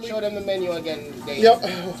like family. Show them the menu again, Dave. Yep.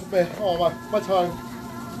 Oh, man. Oh, my tongue.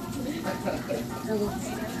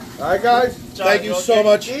 All right, guys. Thank you so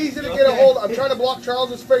much. Easy to get a hold. I'm trying to block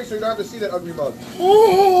Charles's face so you don't have to see that ugly mug.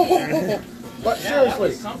 Oh, But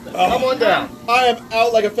seriously, Something. come on down. I am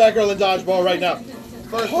out like a fat girl in dodgeball right now.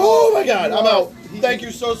 First of Oh all, my God, I'm out. Thank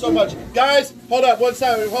you so much. Guys, hold up. One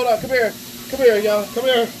second. Hold up. Come here. Come here, y'all. Come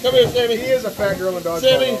here, Sammy. He is a fat girl in dog.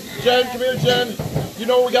 Sammy, Jen, come here, Jen. You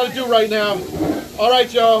know what we got to do right now. All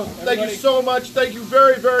right, y'all. Thank you so much. Thank you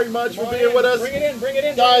very, very much for being with us. Bring it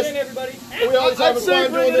in, guys. bring it in, everybody. We always have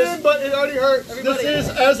fun doing this. but it already hurt. This is,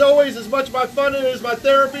 as always, as much my fun as it is my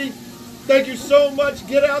therapy. Thank you so much.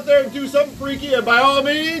 Get out there and do something freaky, and by all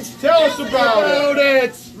means, tell us about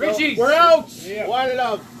it. Richie. We're out. One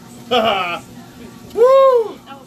love. Woo!